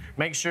straight.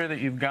 Make sure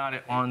that you've got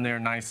it on there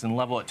nice and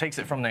level. It takes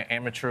it from the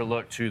amateur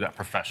look to that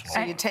professional.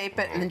 So you tape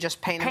it and then just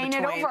paint it between.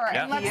 Paint it over.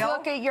 And let's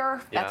look at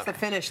your... That's the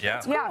finish.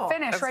 That's cool. Yeah,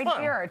 finish That's right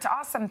fun. here. It's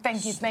awesome.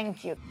 Thank you.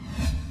 Thank you.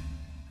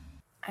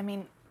 I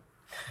mean,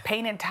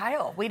 paint and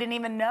tile. We didn't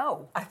even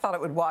know. I thought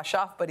it would wash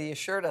off, but he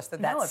assured us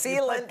that that if you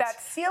sealant, put that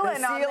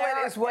sealant on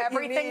there, is what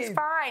everything's you need.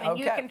 fine. And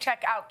you can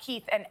check out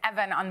Keith and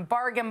Evan on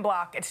Bargain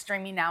Block. It's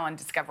streaming now on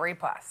Discovery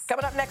Plus.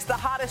 Coming up next, the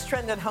hottest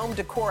trend in home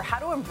decor: how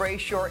to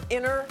embrace your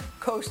inner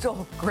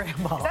coastal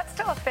grandma. Is that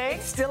still a thing?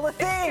 It's still a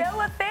thing. It's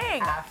still a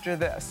thing. After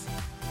this.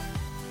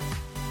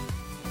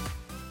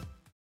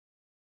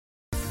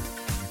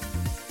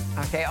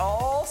 Okay,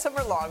 all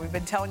summer long, we've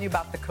been telling you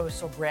about the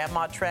coastal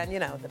grandma trend. You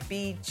know, the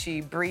beachy,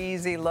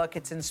 breezy look.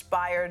 It's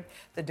inspired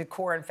the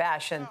decor and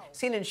fashion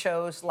seen in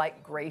shows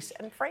like Grace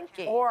and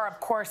Frankie. Or, of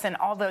course, in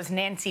all those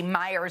Nancy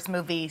Meyers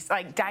movies,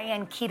 like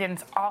Diane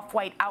Keaton's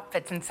off-white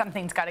outfits in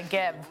Something's Gotta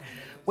Give,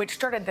 which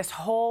started this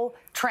whole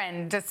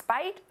trend.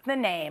 Despite the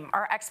name,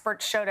 our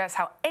experts showed us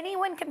how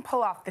anyone can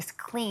pull off this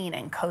clean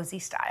and cozy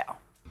style.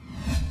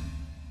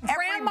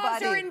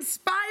 Grandmas are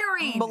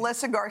inspiring.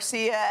 Melissa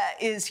Garcia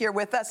is here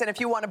with us. And if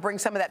you want to bring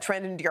some of that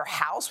trend into your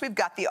house, we've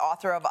got the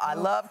author of I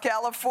Love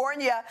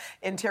California,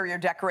 interior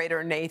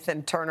decorator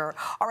Nathan Turner.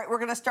 All right, we're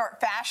going to start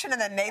fashion, and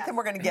then Nathan,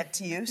 we're going to get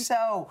to you.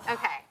 So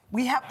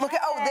we have, look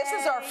at, this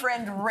is our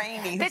friend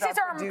Rainey. This is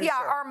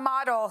our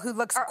model who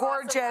looks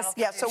gorgeous. Awesome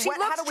yeah, so she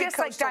looks how do we just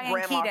like Diane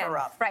grandma Keaton. her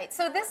up? Right.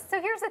 So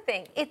here's the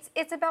thing.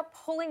 It's about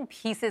pulling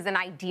pieces and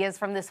ideas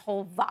from this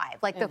whole vibe,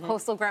 like the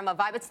coastal grandma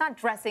vibe. It's not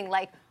dressing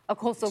like a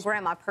coastal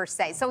grandma per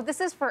se. So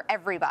this is for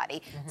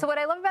everybody. So what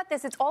I love about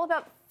this, it's all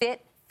about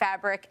fit,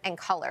 fabric, and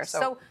color.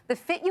 So the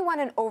fit, you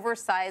want an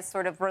oversized,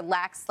 sort of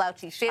relaxed,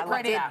 slouchy fit.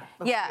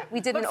 We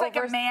did looks like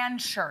a man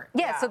shirt.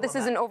 Yeah, so this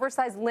is an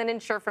oversized linen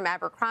shirt from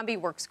Abercrombie.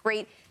 Works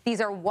great. These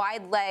are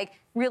wide leg,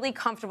 really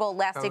comfortable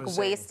elastic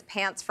waist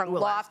pants from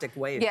Loft. Elastic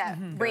waist. Yeah,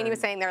 Rainey was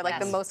saying they're like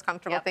the most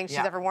comfortable thing she's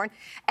ever worn.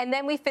 And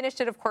then we finished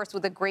it, of course,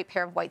 with a great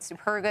pair of white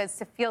Supergas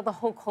to feel the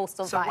whole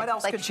coastal vibe. So what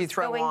else could she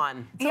throw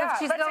on? So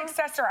let's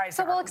accessorize her.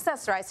 So we'll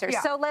accessorize her.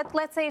 Yeah. So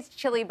let's say it's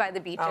chilly by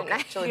the beach at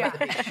night. Chilly by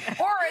the beach.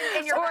 Or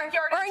in your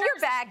backyard. Or in your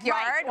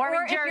backyard. Or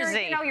in if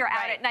Jersey. you're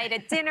out at night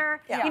at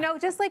dinner.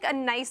 Just like a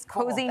nice,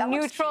 cozy,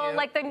 neutral,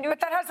 like the neutral. But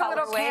that has a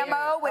little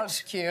camo, which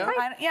that's cute.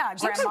 Yeah,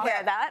 you can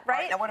wear that,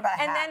 right? Now what about a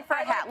hat? And then for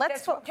a hat,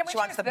 let's. She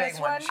wants the big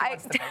one. She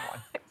wants the big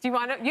one. Do you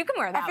want to? You can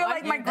wear that. I feel one.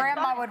 like my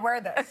grandma would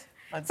wear this.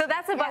 So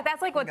that's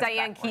like what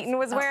Diane Keaton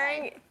was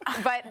wearing.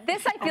 But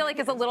this I feel like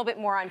is a little bit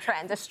more on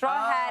trend. A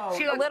straw hat,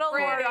 a little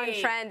more on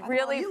trend,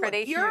 really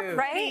pretty. You're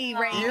pretty,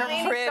 Rainey.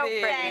 You're pretty. So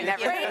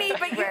pretty. Rainey,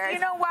 but you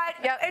know what?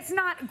 It's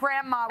not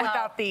grandma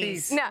without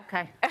these. No.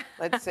 Okay.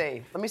 Let's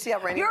see. Let me see how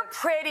Rainey You're looks.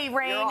 pretty,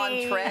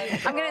 Rainey. You're on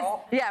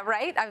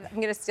trend. I'm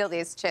gonna steal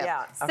these too.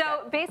 Yeah,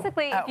 So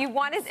basically, if you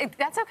wanted,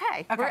 that's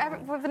okay.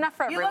 We're enough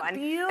for everyone.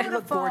 You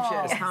look beautiful. You look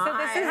gorgeous. So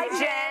this is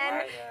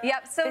Jen.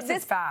 Yep. So this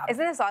is fab.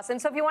 Isn't this awesome?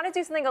 So if you want to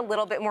do something a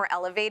little bit more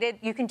elevated,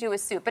 you can do a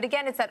suit. But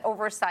again, it's that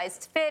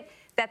oversized fit.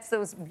 that's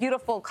those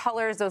beautiful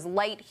colors, those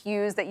light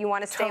hues that you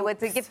want to stay with,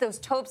 to get those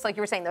taupes, like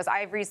you were saying, those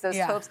ivories, those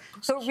taupes.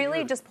 So it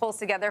really just pulls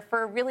together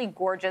for a really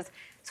gorgeous,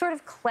 sort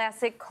of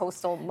classic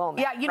coastal moment.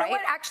 Yeah, you know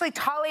what? Actually,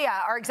 Talia,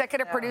 our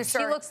executive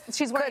producer,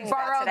 she's wearing could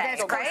borrow that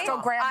today, this coastal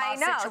grandma I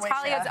know. situation.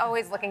 Talia's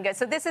always looking good.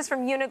 So this is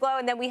from Uniqlo,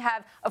 and then we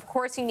have, of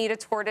course, you need a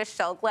tortoise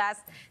shell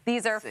glass.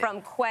 These are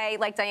from Quay,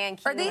 like Diane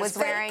Keaton was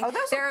wearing.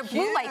 They're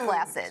blue light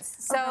glasses.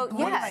 So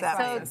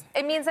so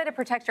it means that it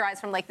protects your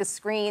eyes from like the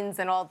screens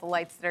and all the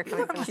lights that are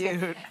coming from the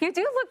screen. You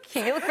do look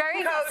cute. You look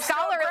very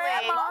scholarly.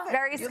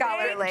 Very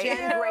scholarly.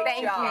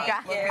 Thank you,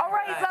 guys. All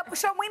right,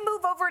 shall we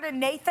move over to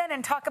Nathan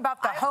and talk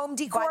about the home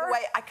decor? By the way,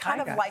 I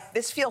kind of like,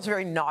 this feels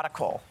very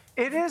nautical.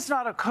 It is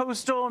not a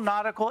coastal,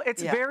 nautical.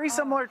 It's very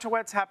similar to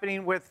what's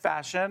happening with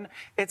fashion.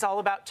 It's all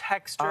about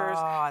textures.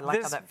 Oh, I like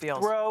this how that feels.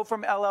 throw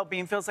from LL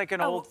Bean feels like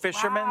an old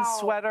fisherman's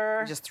sweater.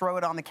 You just throw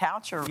it on the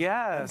couch, or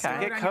get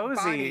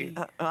cozy.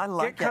 I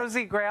like it. Get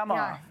cozy, grandma.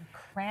 Yeah.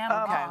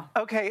 Grandma.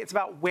 Okay, it's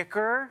about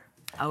wicker.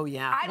 Oh,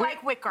 yeah. I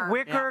like wicker.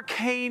 Wicker,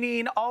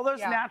 caning, all those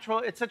natural.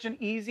 It's such an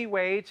easy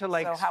way to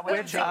like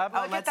switch up.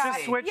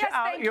 Let's switch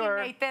out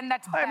your. Nathan,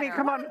 that's better. I mean,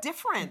 come on.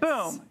 Different.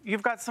 Boom.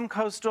 You've got some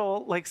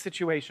coastal like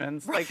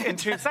situations like in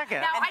 2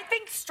 seconds. Now, I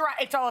think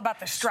it's all about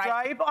the stripe.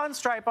 Stripe on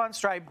stripe on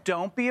stripe.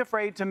 Don't be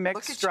afraid to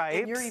mix stripes.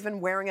 And you're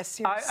even wearing a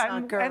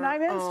seersucker. And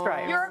I'm in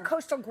stripes. You're a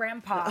coastal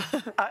grandpa.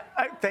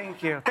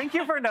 Thank you. Thank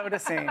you for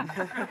noticing.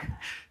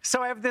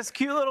 So I have this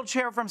cute little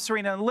chair from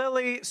Serena and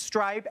Lily.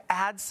 Stripe.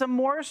 Add some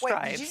more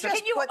stripes.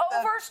 Can you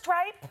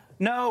overstripe?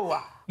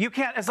 No, you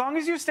can't. As long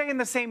as you stay in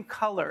the same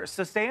colors.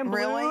 So stay in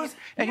blues. Really?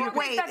 And you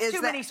wait, that's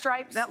too many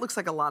stripes. That looks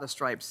like a lot of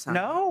stripes. Huh?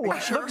 No,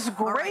 it looks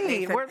great. Right,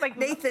 Nathan. We're like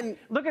Nathan.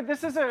 Look at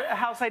this is a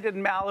house I did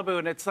in Malibu,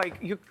 and it's like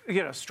you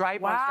know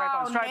stripe on stripe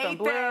on stripe on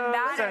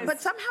blues.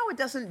 But somehow it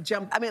doesn't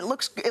jump. I mean,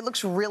 it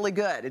looks really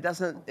good. It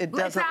doesn't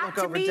look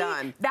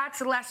overdone. Me,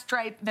 that's less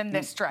stripe than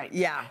this stripe.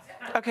 Yeah.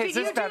 Okay, Did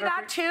you do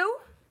that too?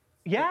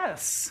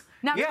 Yes.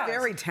 Now,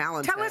 very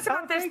talented. Tell us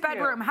about this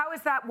bedroom. How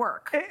does that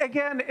work?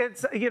 Again,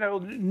 it's,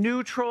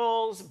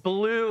 neutrals,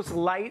 blues,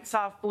 light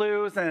soft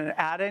blues, and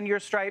add in your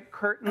striped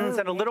curtains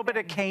and a little bit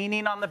of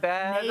caning on the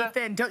bed.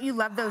 Nathan, don't you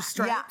love those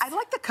stripes? Yeah, I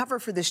like the cover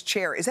for this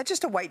chair. Is that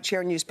just a white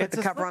chair and you just put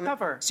the cover on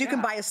it? So you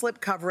can buy a slip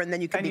cover and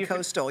then you can be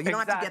coastal. You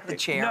don't have to get the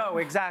chair. No,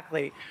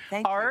 exactly.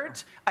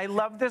 Art, I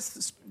love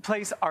this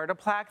place,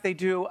 Artiplac. They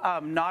do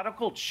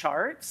nautical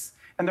charts.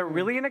 And they're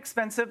really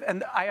inexpensive.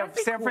 And I have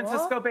San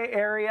Francisco Bay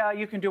Area.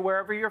 You can do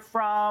wherever you're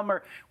from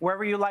or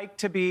wherever you like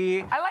to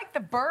be. I like the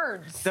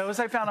birds. Those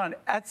I found on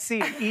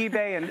Etsy and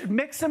eBay and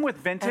mix them with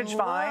vintage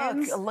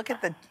finds. Look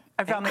at the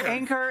I found the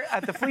anchor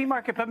at the flea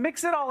market, but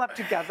mix it all up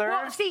together.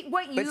 Well, see,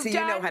 what you've done you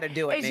know how to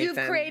do it, is Nathan.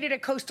 You've created a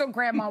coastal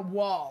grandma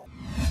wall.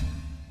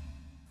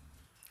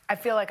 I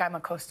feel like I'm a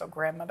coastal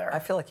grandmother. I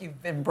feel like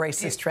you've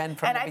embraced this trend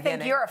from the beginning. And I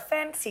think you're a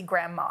fancy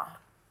grandma.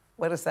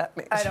 What does that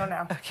mean? I don't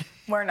know. Okay.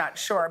 We're not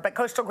sure. But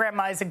coastal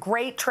grandma is a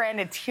great trend.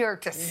 It's here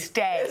to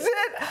stay. Is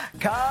it?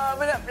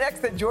 Coming up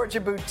next, the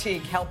Georgia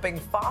Boutique, helping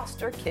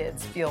foster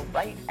kids feel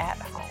right at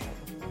home.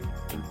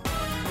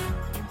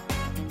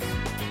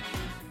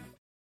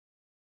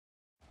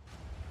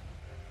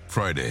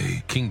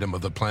 Friday, Kingdom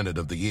of the Planet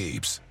of the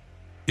Apes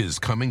is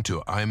coming to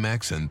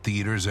IMAX and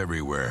theaters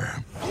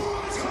everywhere.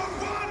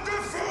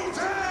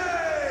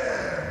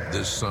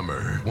 This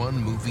summer, one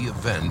movie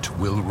event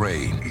will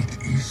reign.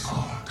 It is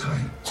our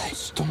time. They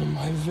stole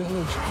my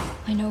village.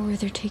 I know where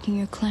they're taking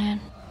your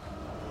clan.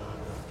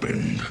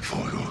 Bend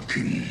for your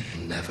king.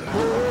 Never.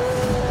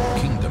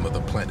 Kingdom of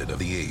the Planet of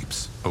the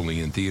Apes. Only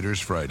in theaters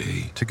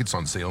Friday. Tickets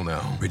on sale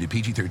now. Rated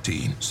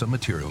PG-13. Some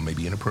material may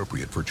be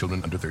inappropriate for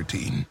children under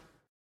 13.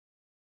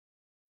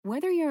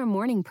 Whether you're a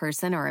morning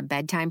person or a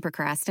bedtime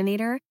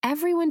procrastinator,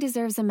 everyone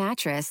deserves a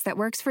mattress that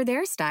works for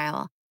their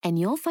style. And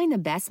you'll find the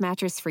best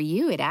mattress for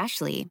you at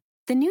Ashley.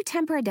 The new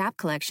Temper-Adapt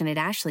collection at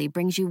Ashley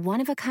brings you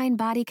one-of-a-kind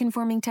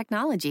body-conforming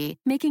technology,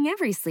 making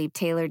every sleep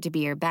tailored to be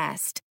your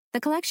best. The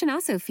collection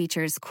also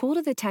features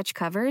cool-to-the-touch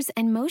covers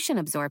and motion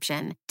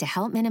absorption to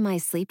help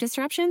minimize sleep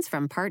disruptions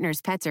from partners,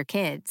 pets, or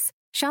kids.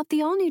 Shop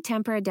the all-new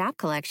Temper-Adapt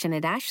collection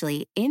at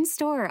Ashley,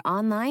 in-store or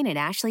online at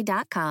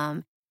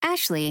ashley.com.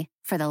 Ashley,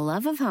 for the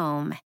love of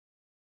home.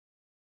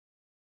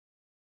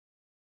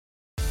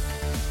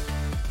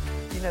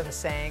 You know the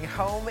saying,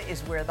 home is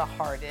where the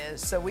heart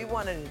is. So we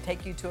wanted to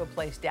take you to a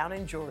place down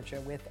in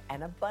Georgia with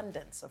an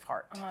abundance of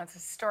heart. Oh, it's a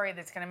story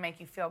that's going to make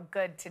you feel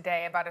good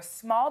today about a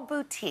small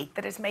boutique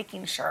that is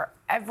making sure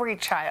every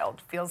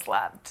child feels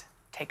loved.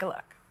 Take a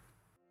look.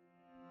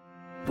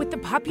 With the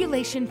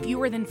population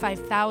fewer than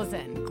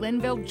 5,000,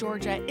 Glenville,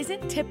 Georgia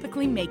isn't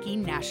typically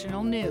making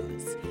national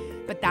news.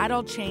 But that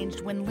all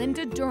changed when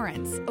Linda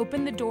Durrance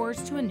opened the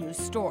doors to a new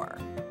store.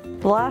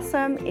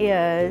 Blossom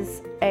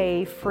is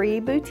a free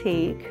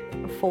boutique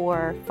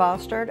for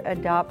fostered,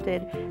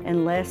 adopted,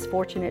 and less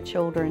fortunate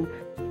children.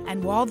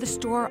 And while the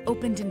store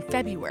opened in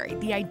February,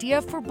 the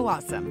idea for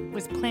Blossom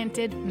was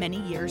planted many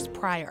years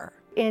prior.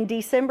 In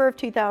December of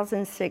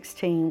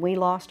 2016, we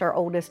lost our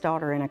oldest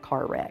daughter in a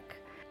car wreck.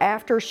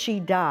 After she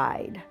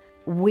died,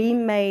 We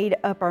made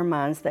up our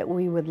minds that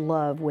we would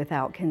love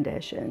without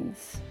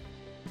conditions.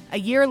 A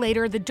year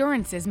later, the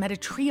Durances met a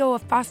trio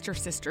of foster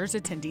sisters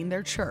attending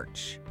their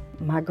church.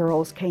 My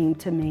girls came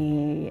to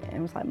me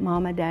and was like,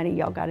 Mama, Daddy,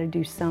 y'all got to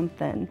do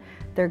something.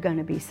 They're going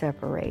to be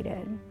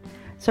separated.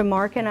 So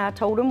Mark and I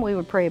told them we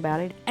would pray about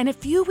it. And a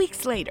few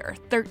weeks later,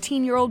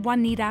 13-year-old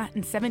Juanita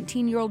and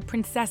 17-year-old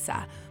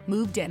Princessa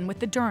moved in with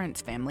the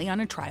Durance family on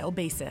a trial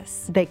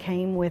basis. They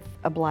came with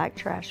a black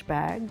trash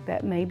bag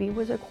that maybe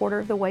was a quarter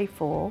of the way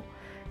full,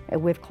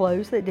 with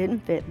clothes that didn't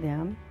fit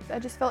them. I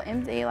just felt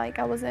empty, like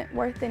I wasn't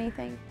worth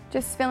anything.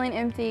 Just feeling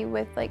empty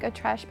with like a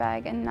trash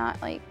bag and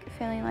not like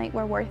feeling like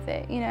we're worth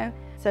it, you know?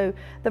 So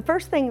the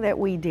first thing that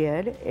we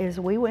did is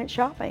we went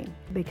shopping,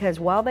 because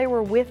while they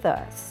were with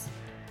us,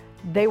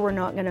 they were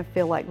not going to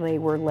feel like they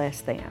were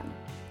less than.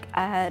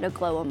 I had a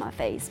glow on my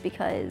face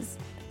because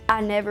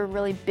I never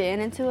really been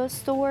into a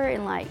store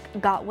and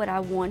like got what I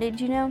wanted,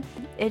 you know?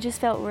 It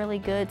just felt really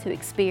good to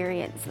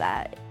experience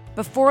that.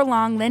 Before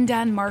long, Linda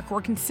and Mark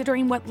were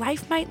considering what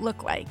life might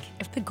look like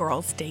if the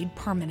girls stayed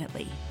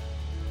permanently.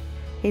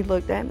 He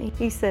looked at me,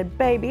 he said,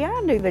 baby, I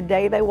knew the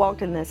day they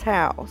walked in this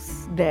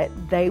house that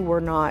they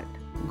were not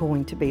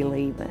going to be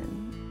leaving.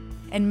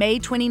 In May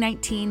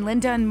 2019,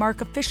 Linda and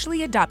Mark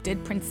officially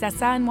adopted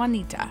Princessa and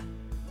Juanita.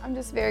 I'm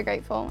just very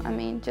grateful. I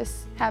mean,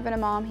 just having a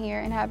mom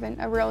here and having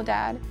a real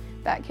dad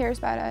that cares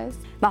about us.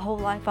 My whole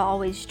life I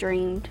always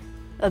dreamed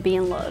of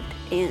being loved,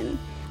 and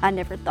I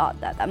never thought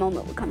that that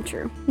moment would come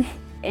true.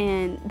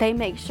 And they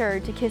make sure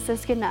to kiss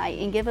us goodnight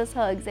and give us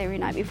hugs every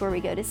night before we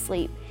go to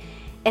sleep.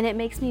 And it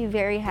makes me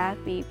very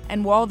happy.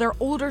 And while their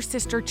older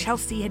sister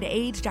Chelsea had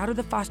aged out of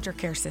the foster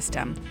care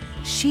system,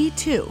 she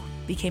too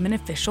became an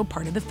official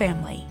part of the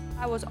family.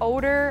 I was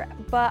older,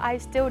 but I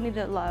still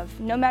needed love.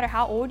 No matter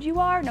how old you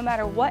are, no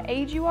matter what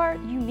age you are,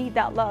 you need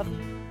that love.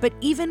 But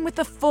even with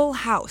a full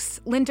house,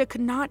 Linda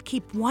could not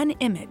keep one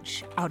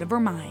image out of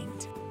her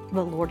mind.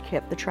 The Lord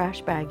kept the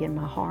trash bag in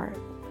my heart.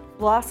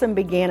 Blossom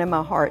began in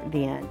my heart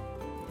then.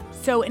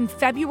 So in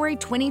February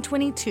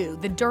 2022,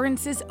 the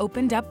Durances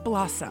opened up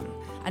Blossom,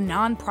 a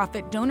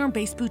nonprofit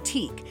donor-based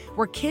boutique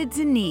where kids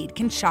in need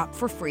can shop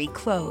for free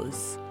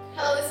clothes.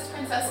 Hello, this is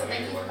Princessa.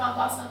 Thank you for calling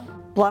Blossom.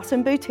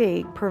 Blossom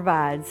Boutique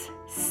provides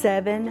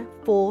 7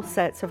 full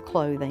sets of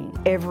clothing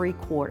every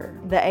quarter.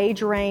 The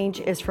age range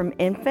is from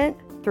infant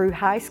through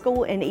high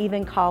school and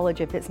even college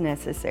if it's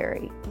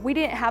necessary. We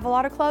didn't have a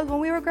lot of clothes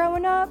when we were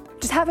growing up.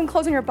 Just having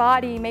clothes on your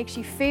body makes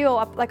you feel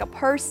like a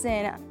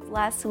person.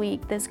 Last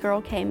week, this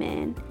girl came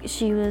in.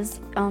 She was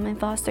in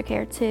foster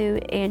care too,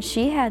 and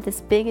she had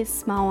this biggest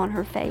smile on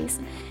her face.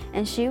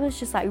 And she was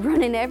just like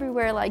running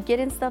everywhere, like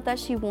getting stuff that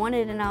she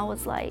wanted. And I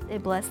was like,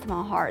 it blessed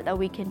my heart that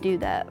we can do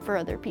that for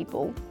other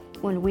people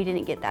when we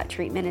didn't get that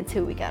treatment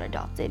until we got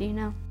adopted, you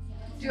know?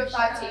 Do a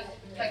 5T.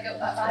 Like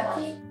a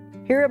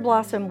 5T. Here at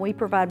Blossom, we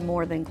provide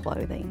more than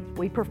clothing.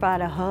 We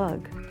provide a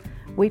hug.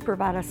 We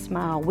provide a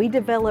smile. We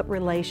develop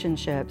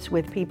relationships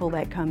with people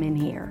that come in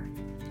here.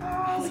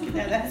 Oh, look at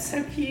that. That's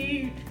so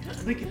cute.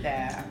 Look at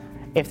that.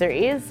 If there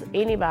is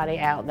anybody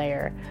out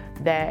there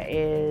that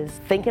is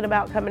thinking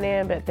about coming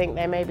in but think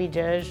they may be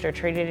judged or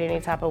treated any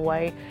type of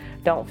way,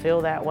 don't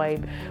feel that way.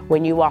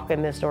 When you walk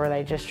in this door,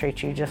 they just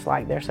treat you just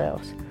like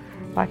themselves,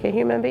 like a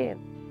human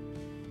being.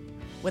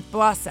 With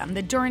Blossom,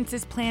 the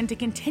Durances plan to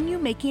continue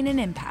making an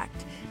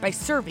impact by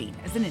serving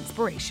as an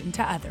inspiration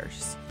to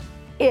others.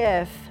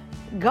 If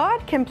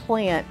God can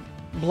plant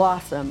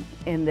Blossom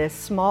in this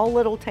small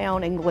little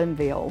town in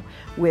Glenville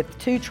with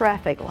 2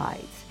 traffic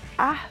lights,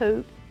 I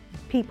hope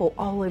people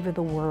all over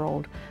the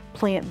world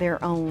plant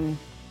their own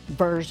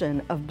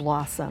version of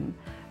Blossom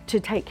to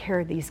take care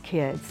of these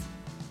kids.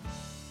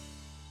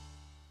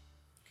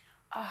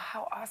 Oh,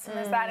 how awesome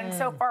is that? And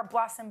so far,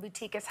 Blossom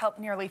Boutique has helped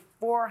nearly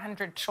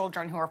 400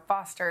 children who are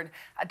fostered,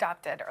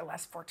 adopted, or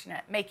less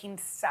fortunate, making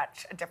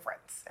such a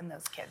difference in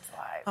those kids'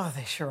 lives. Oh,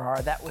 they sure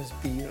are. That was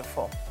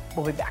beautiful.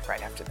 We'll be back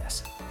right after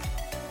this.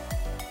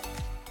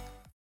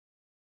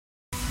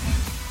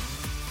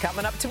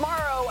 Coming up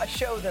tomorrow, a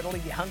show that'll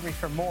leave you hungry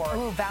for more.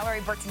 Ooh, Valerie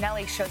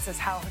Bertinelli shows us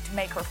how to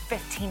make her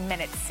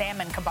 15-minute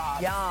salmon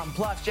kebab. Yum.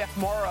 Plus, Jeff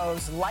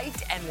Morrow's light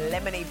and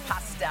lemony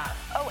pasta.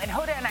 Oh, and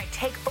Hoda and I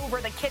take over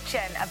the kitchen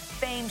of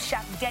famed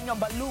chef Daniel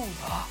Boulud.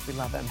 Oh, we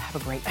love him.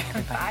 Have a great day,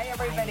 everybody. Bye,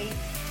 everybody. Bye.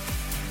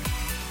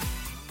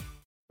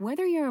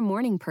 Whether you're a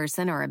morning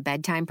person or a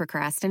bedtime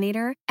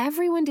procrastinator,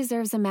 everyone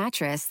deserves a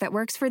mattress that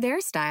works for their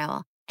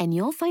style. And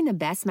you'll find the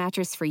best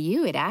mattress for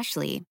you at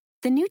Ashley.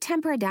 The new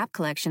Tempur-Adapt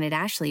collection at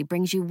Ashley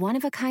brings you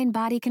one-of-a-kind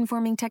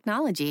body-conforming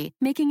technology,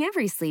 making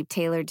every sleep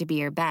tailored to be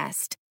your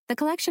best. The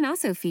collection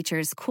also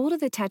features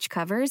cool-to-the-touch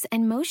covers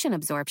and motion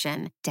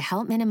absorption to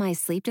help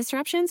minimize sleep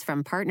disruptions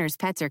from partners,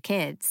 pets, or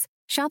kids.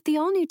 Shop the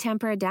all-new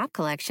Tempur-Adapt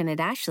collection at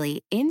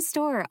Ashley,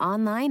 in-store or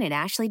online at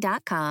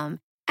ashley.com.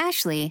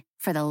 Ashley,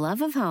 for the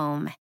love of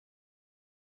home.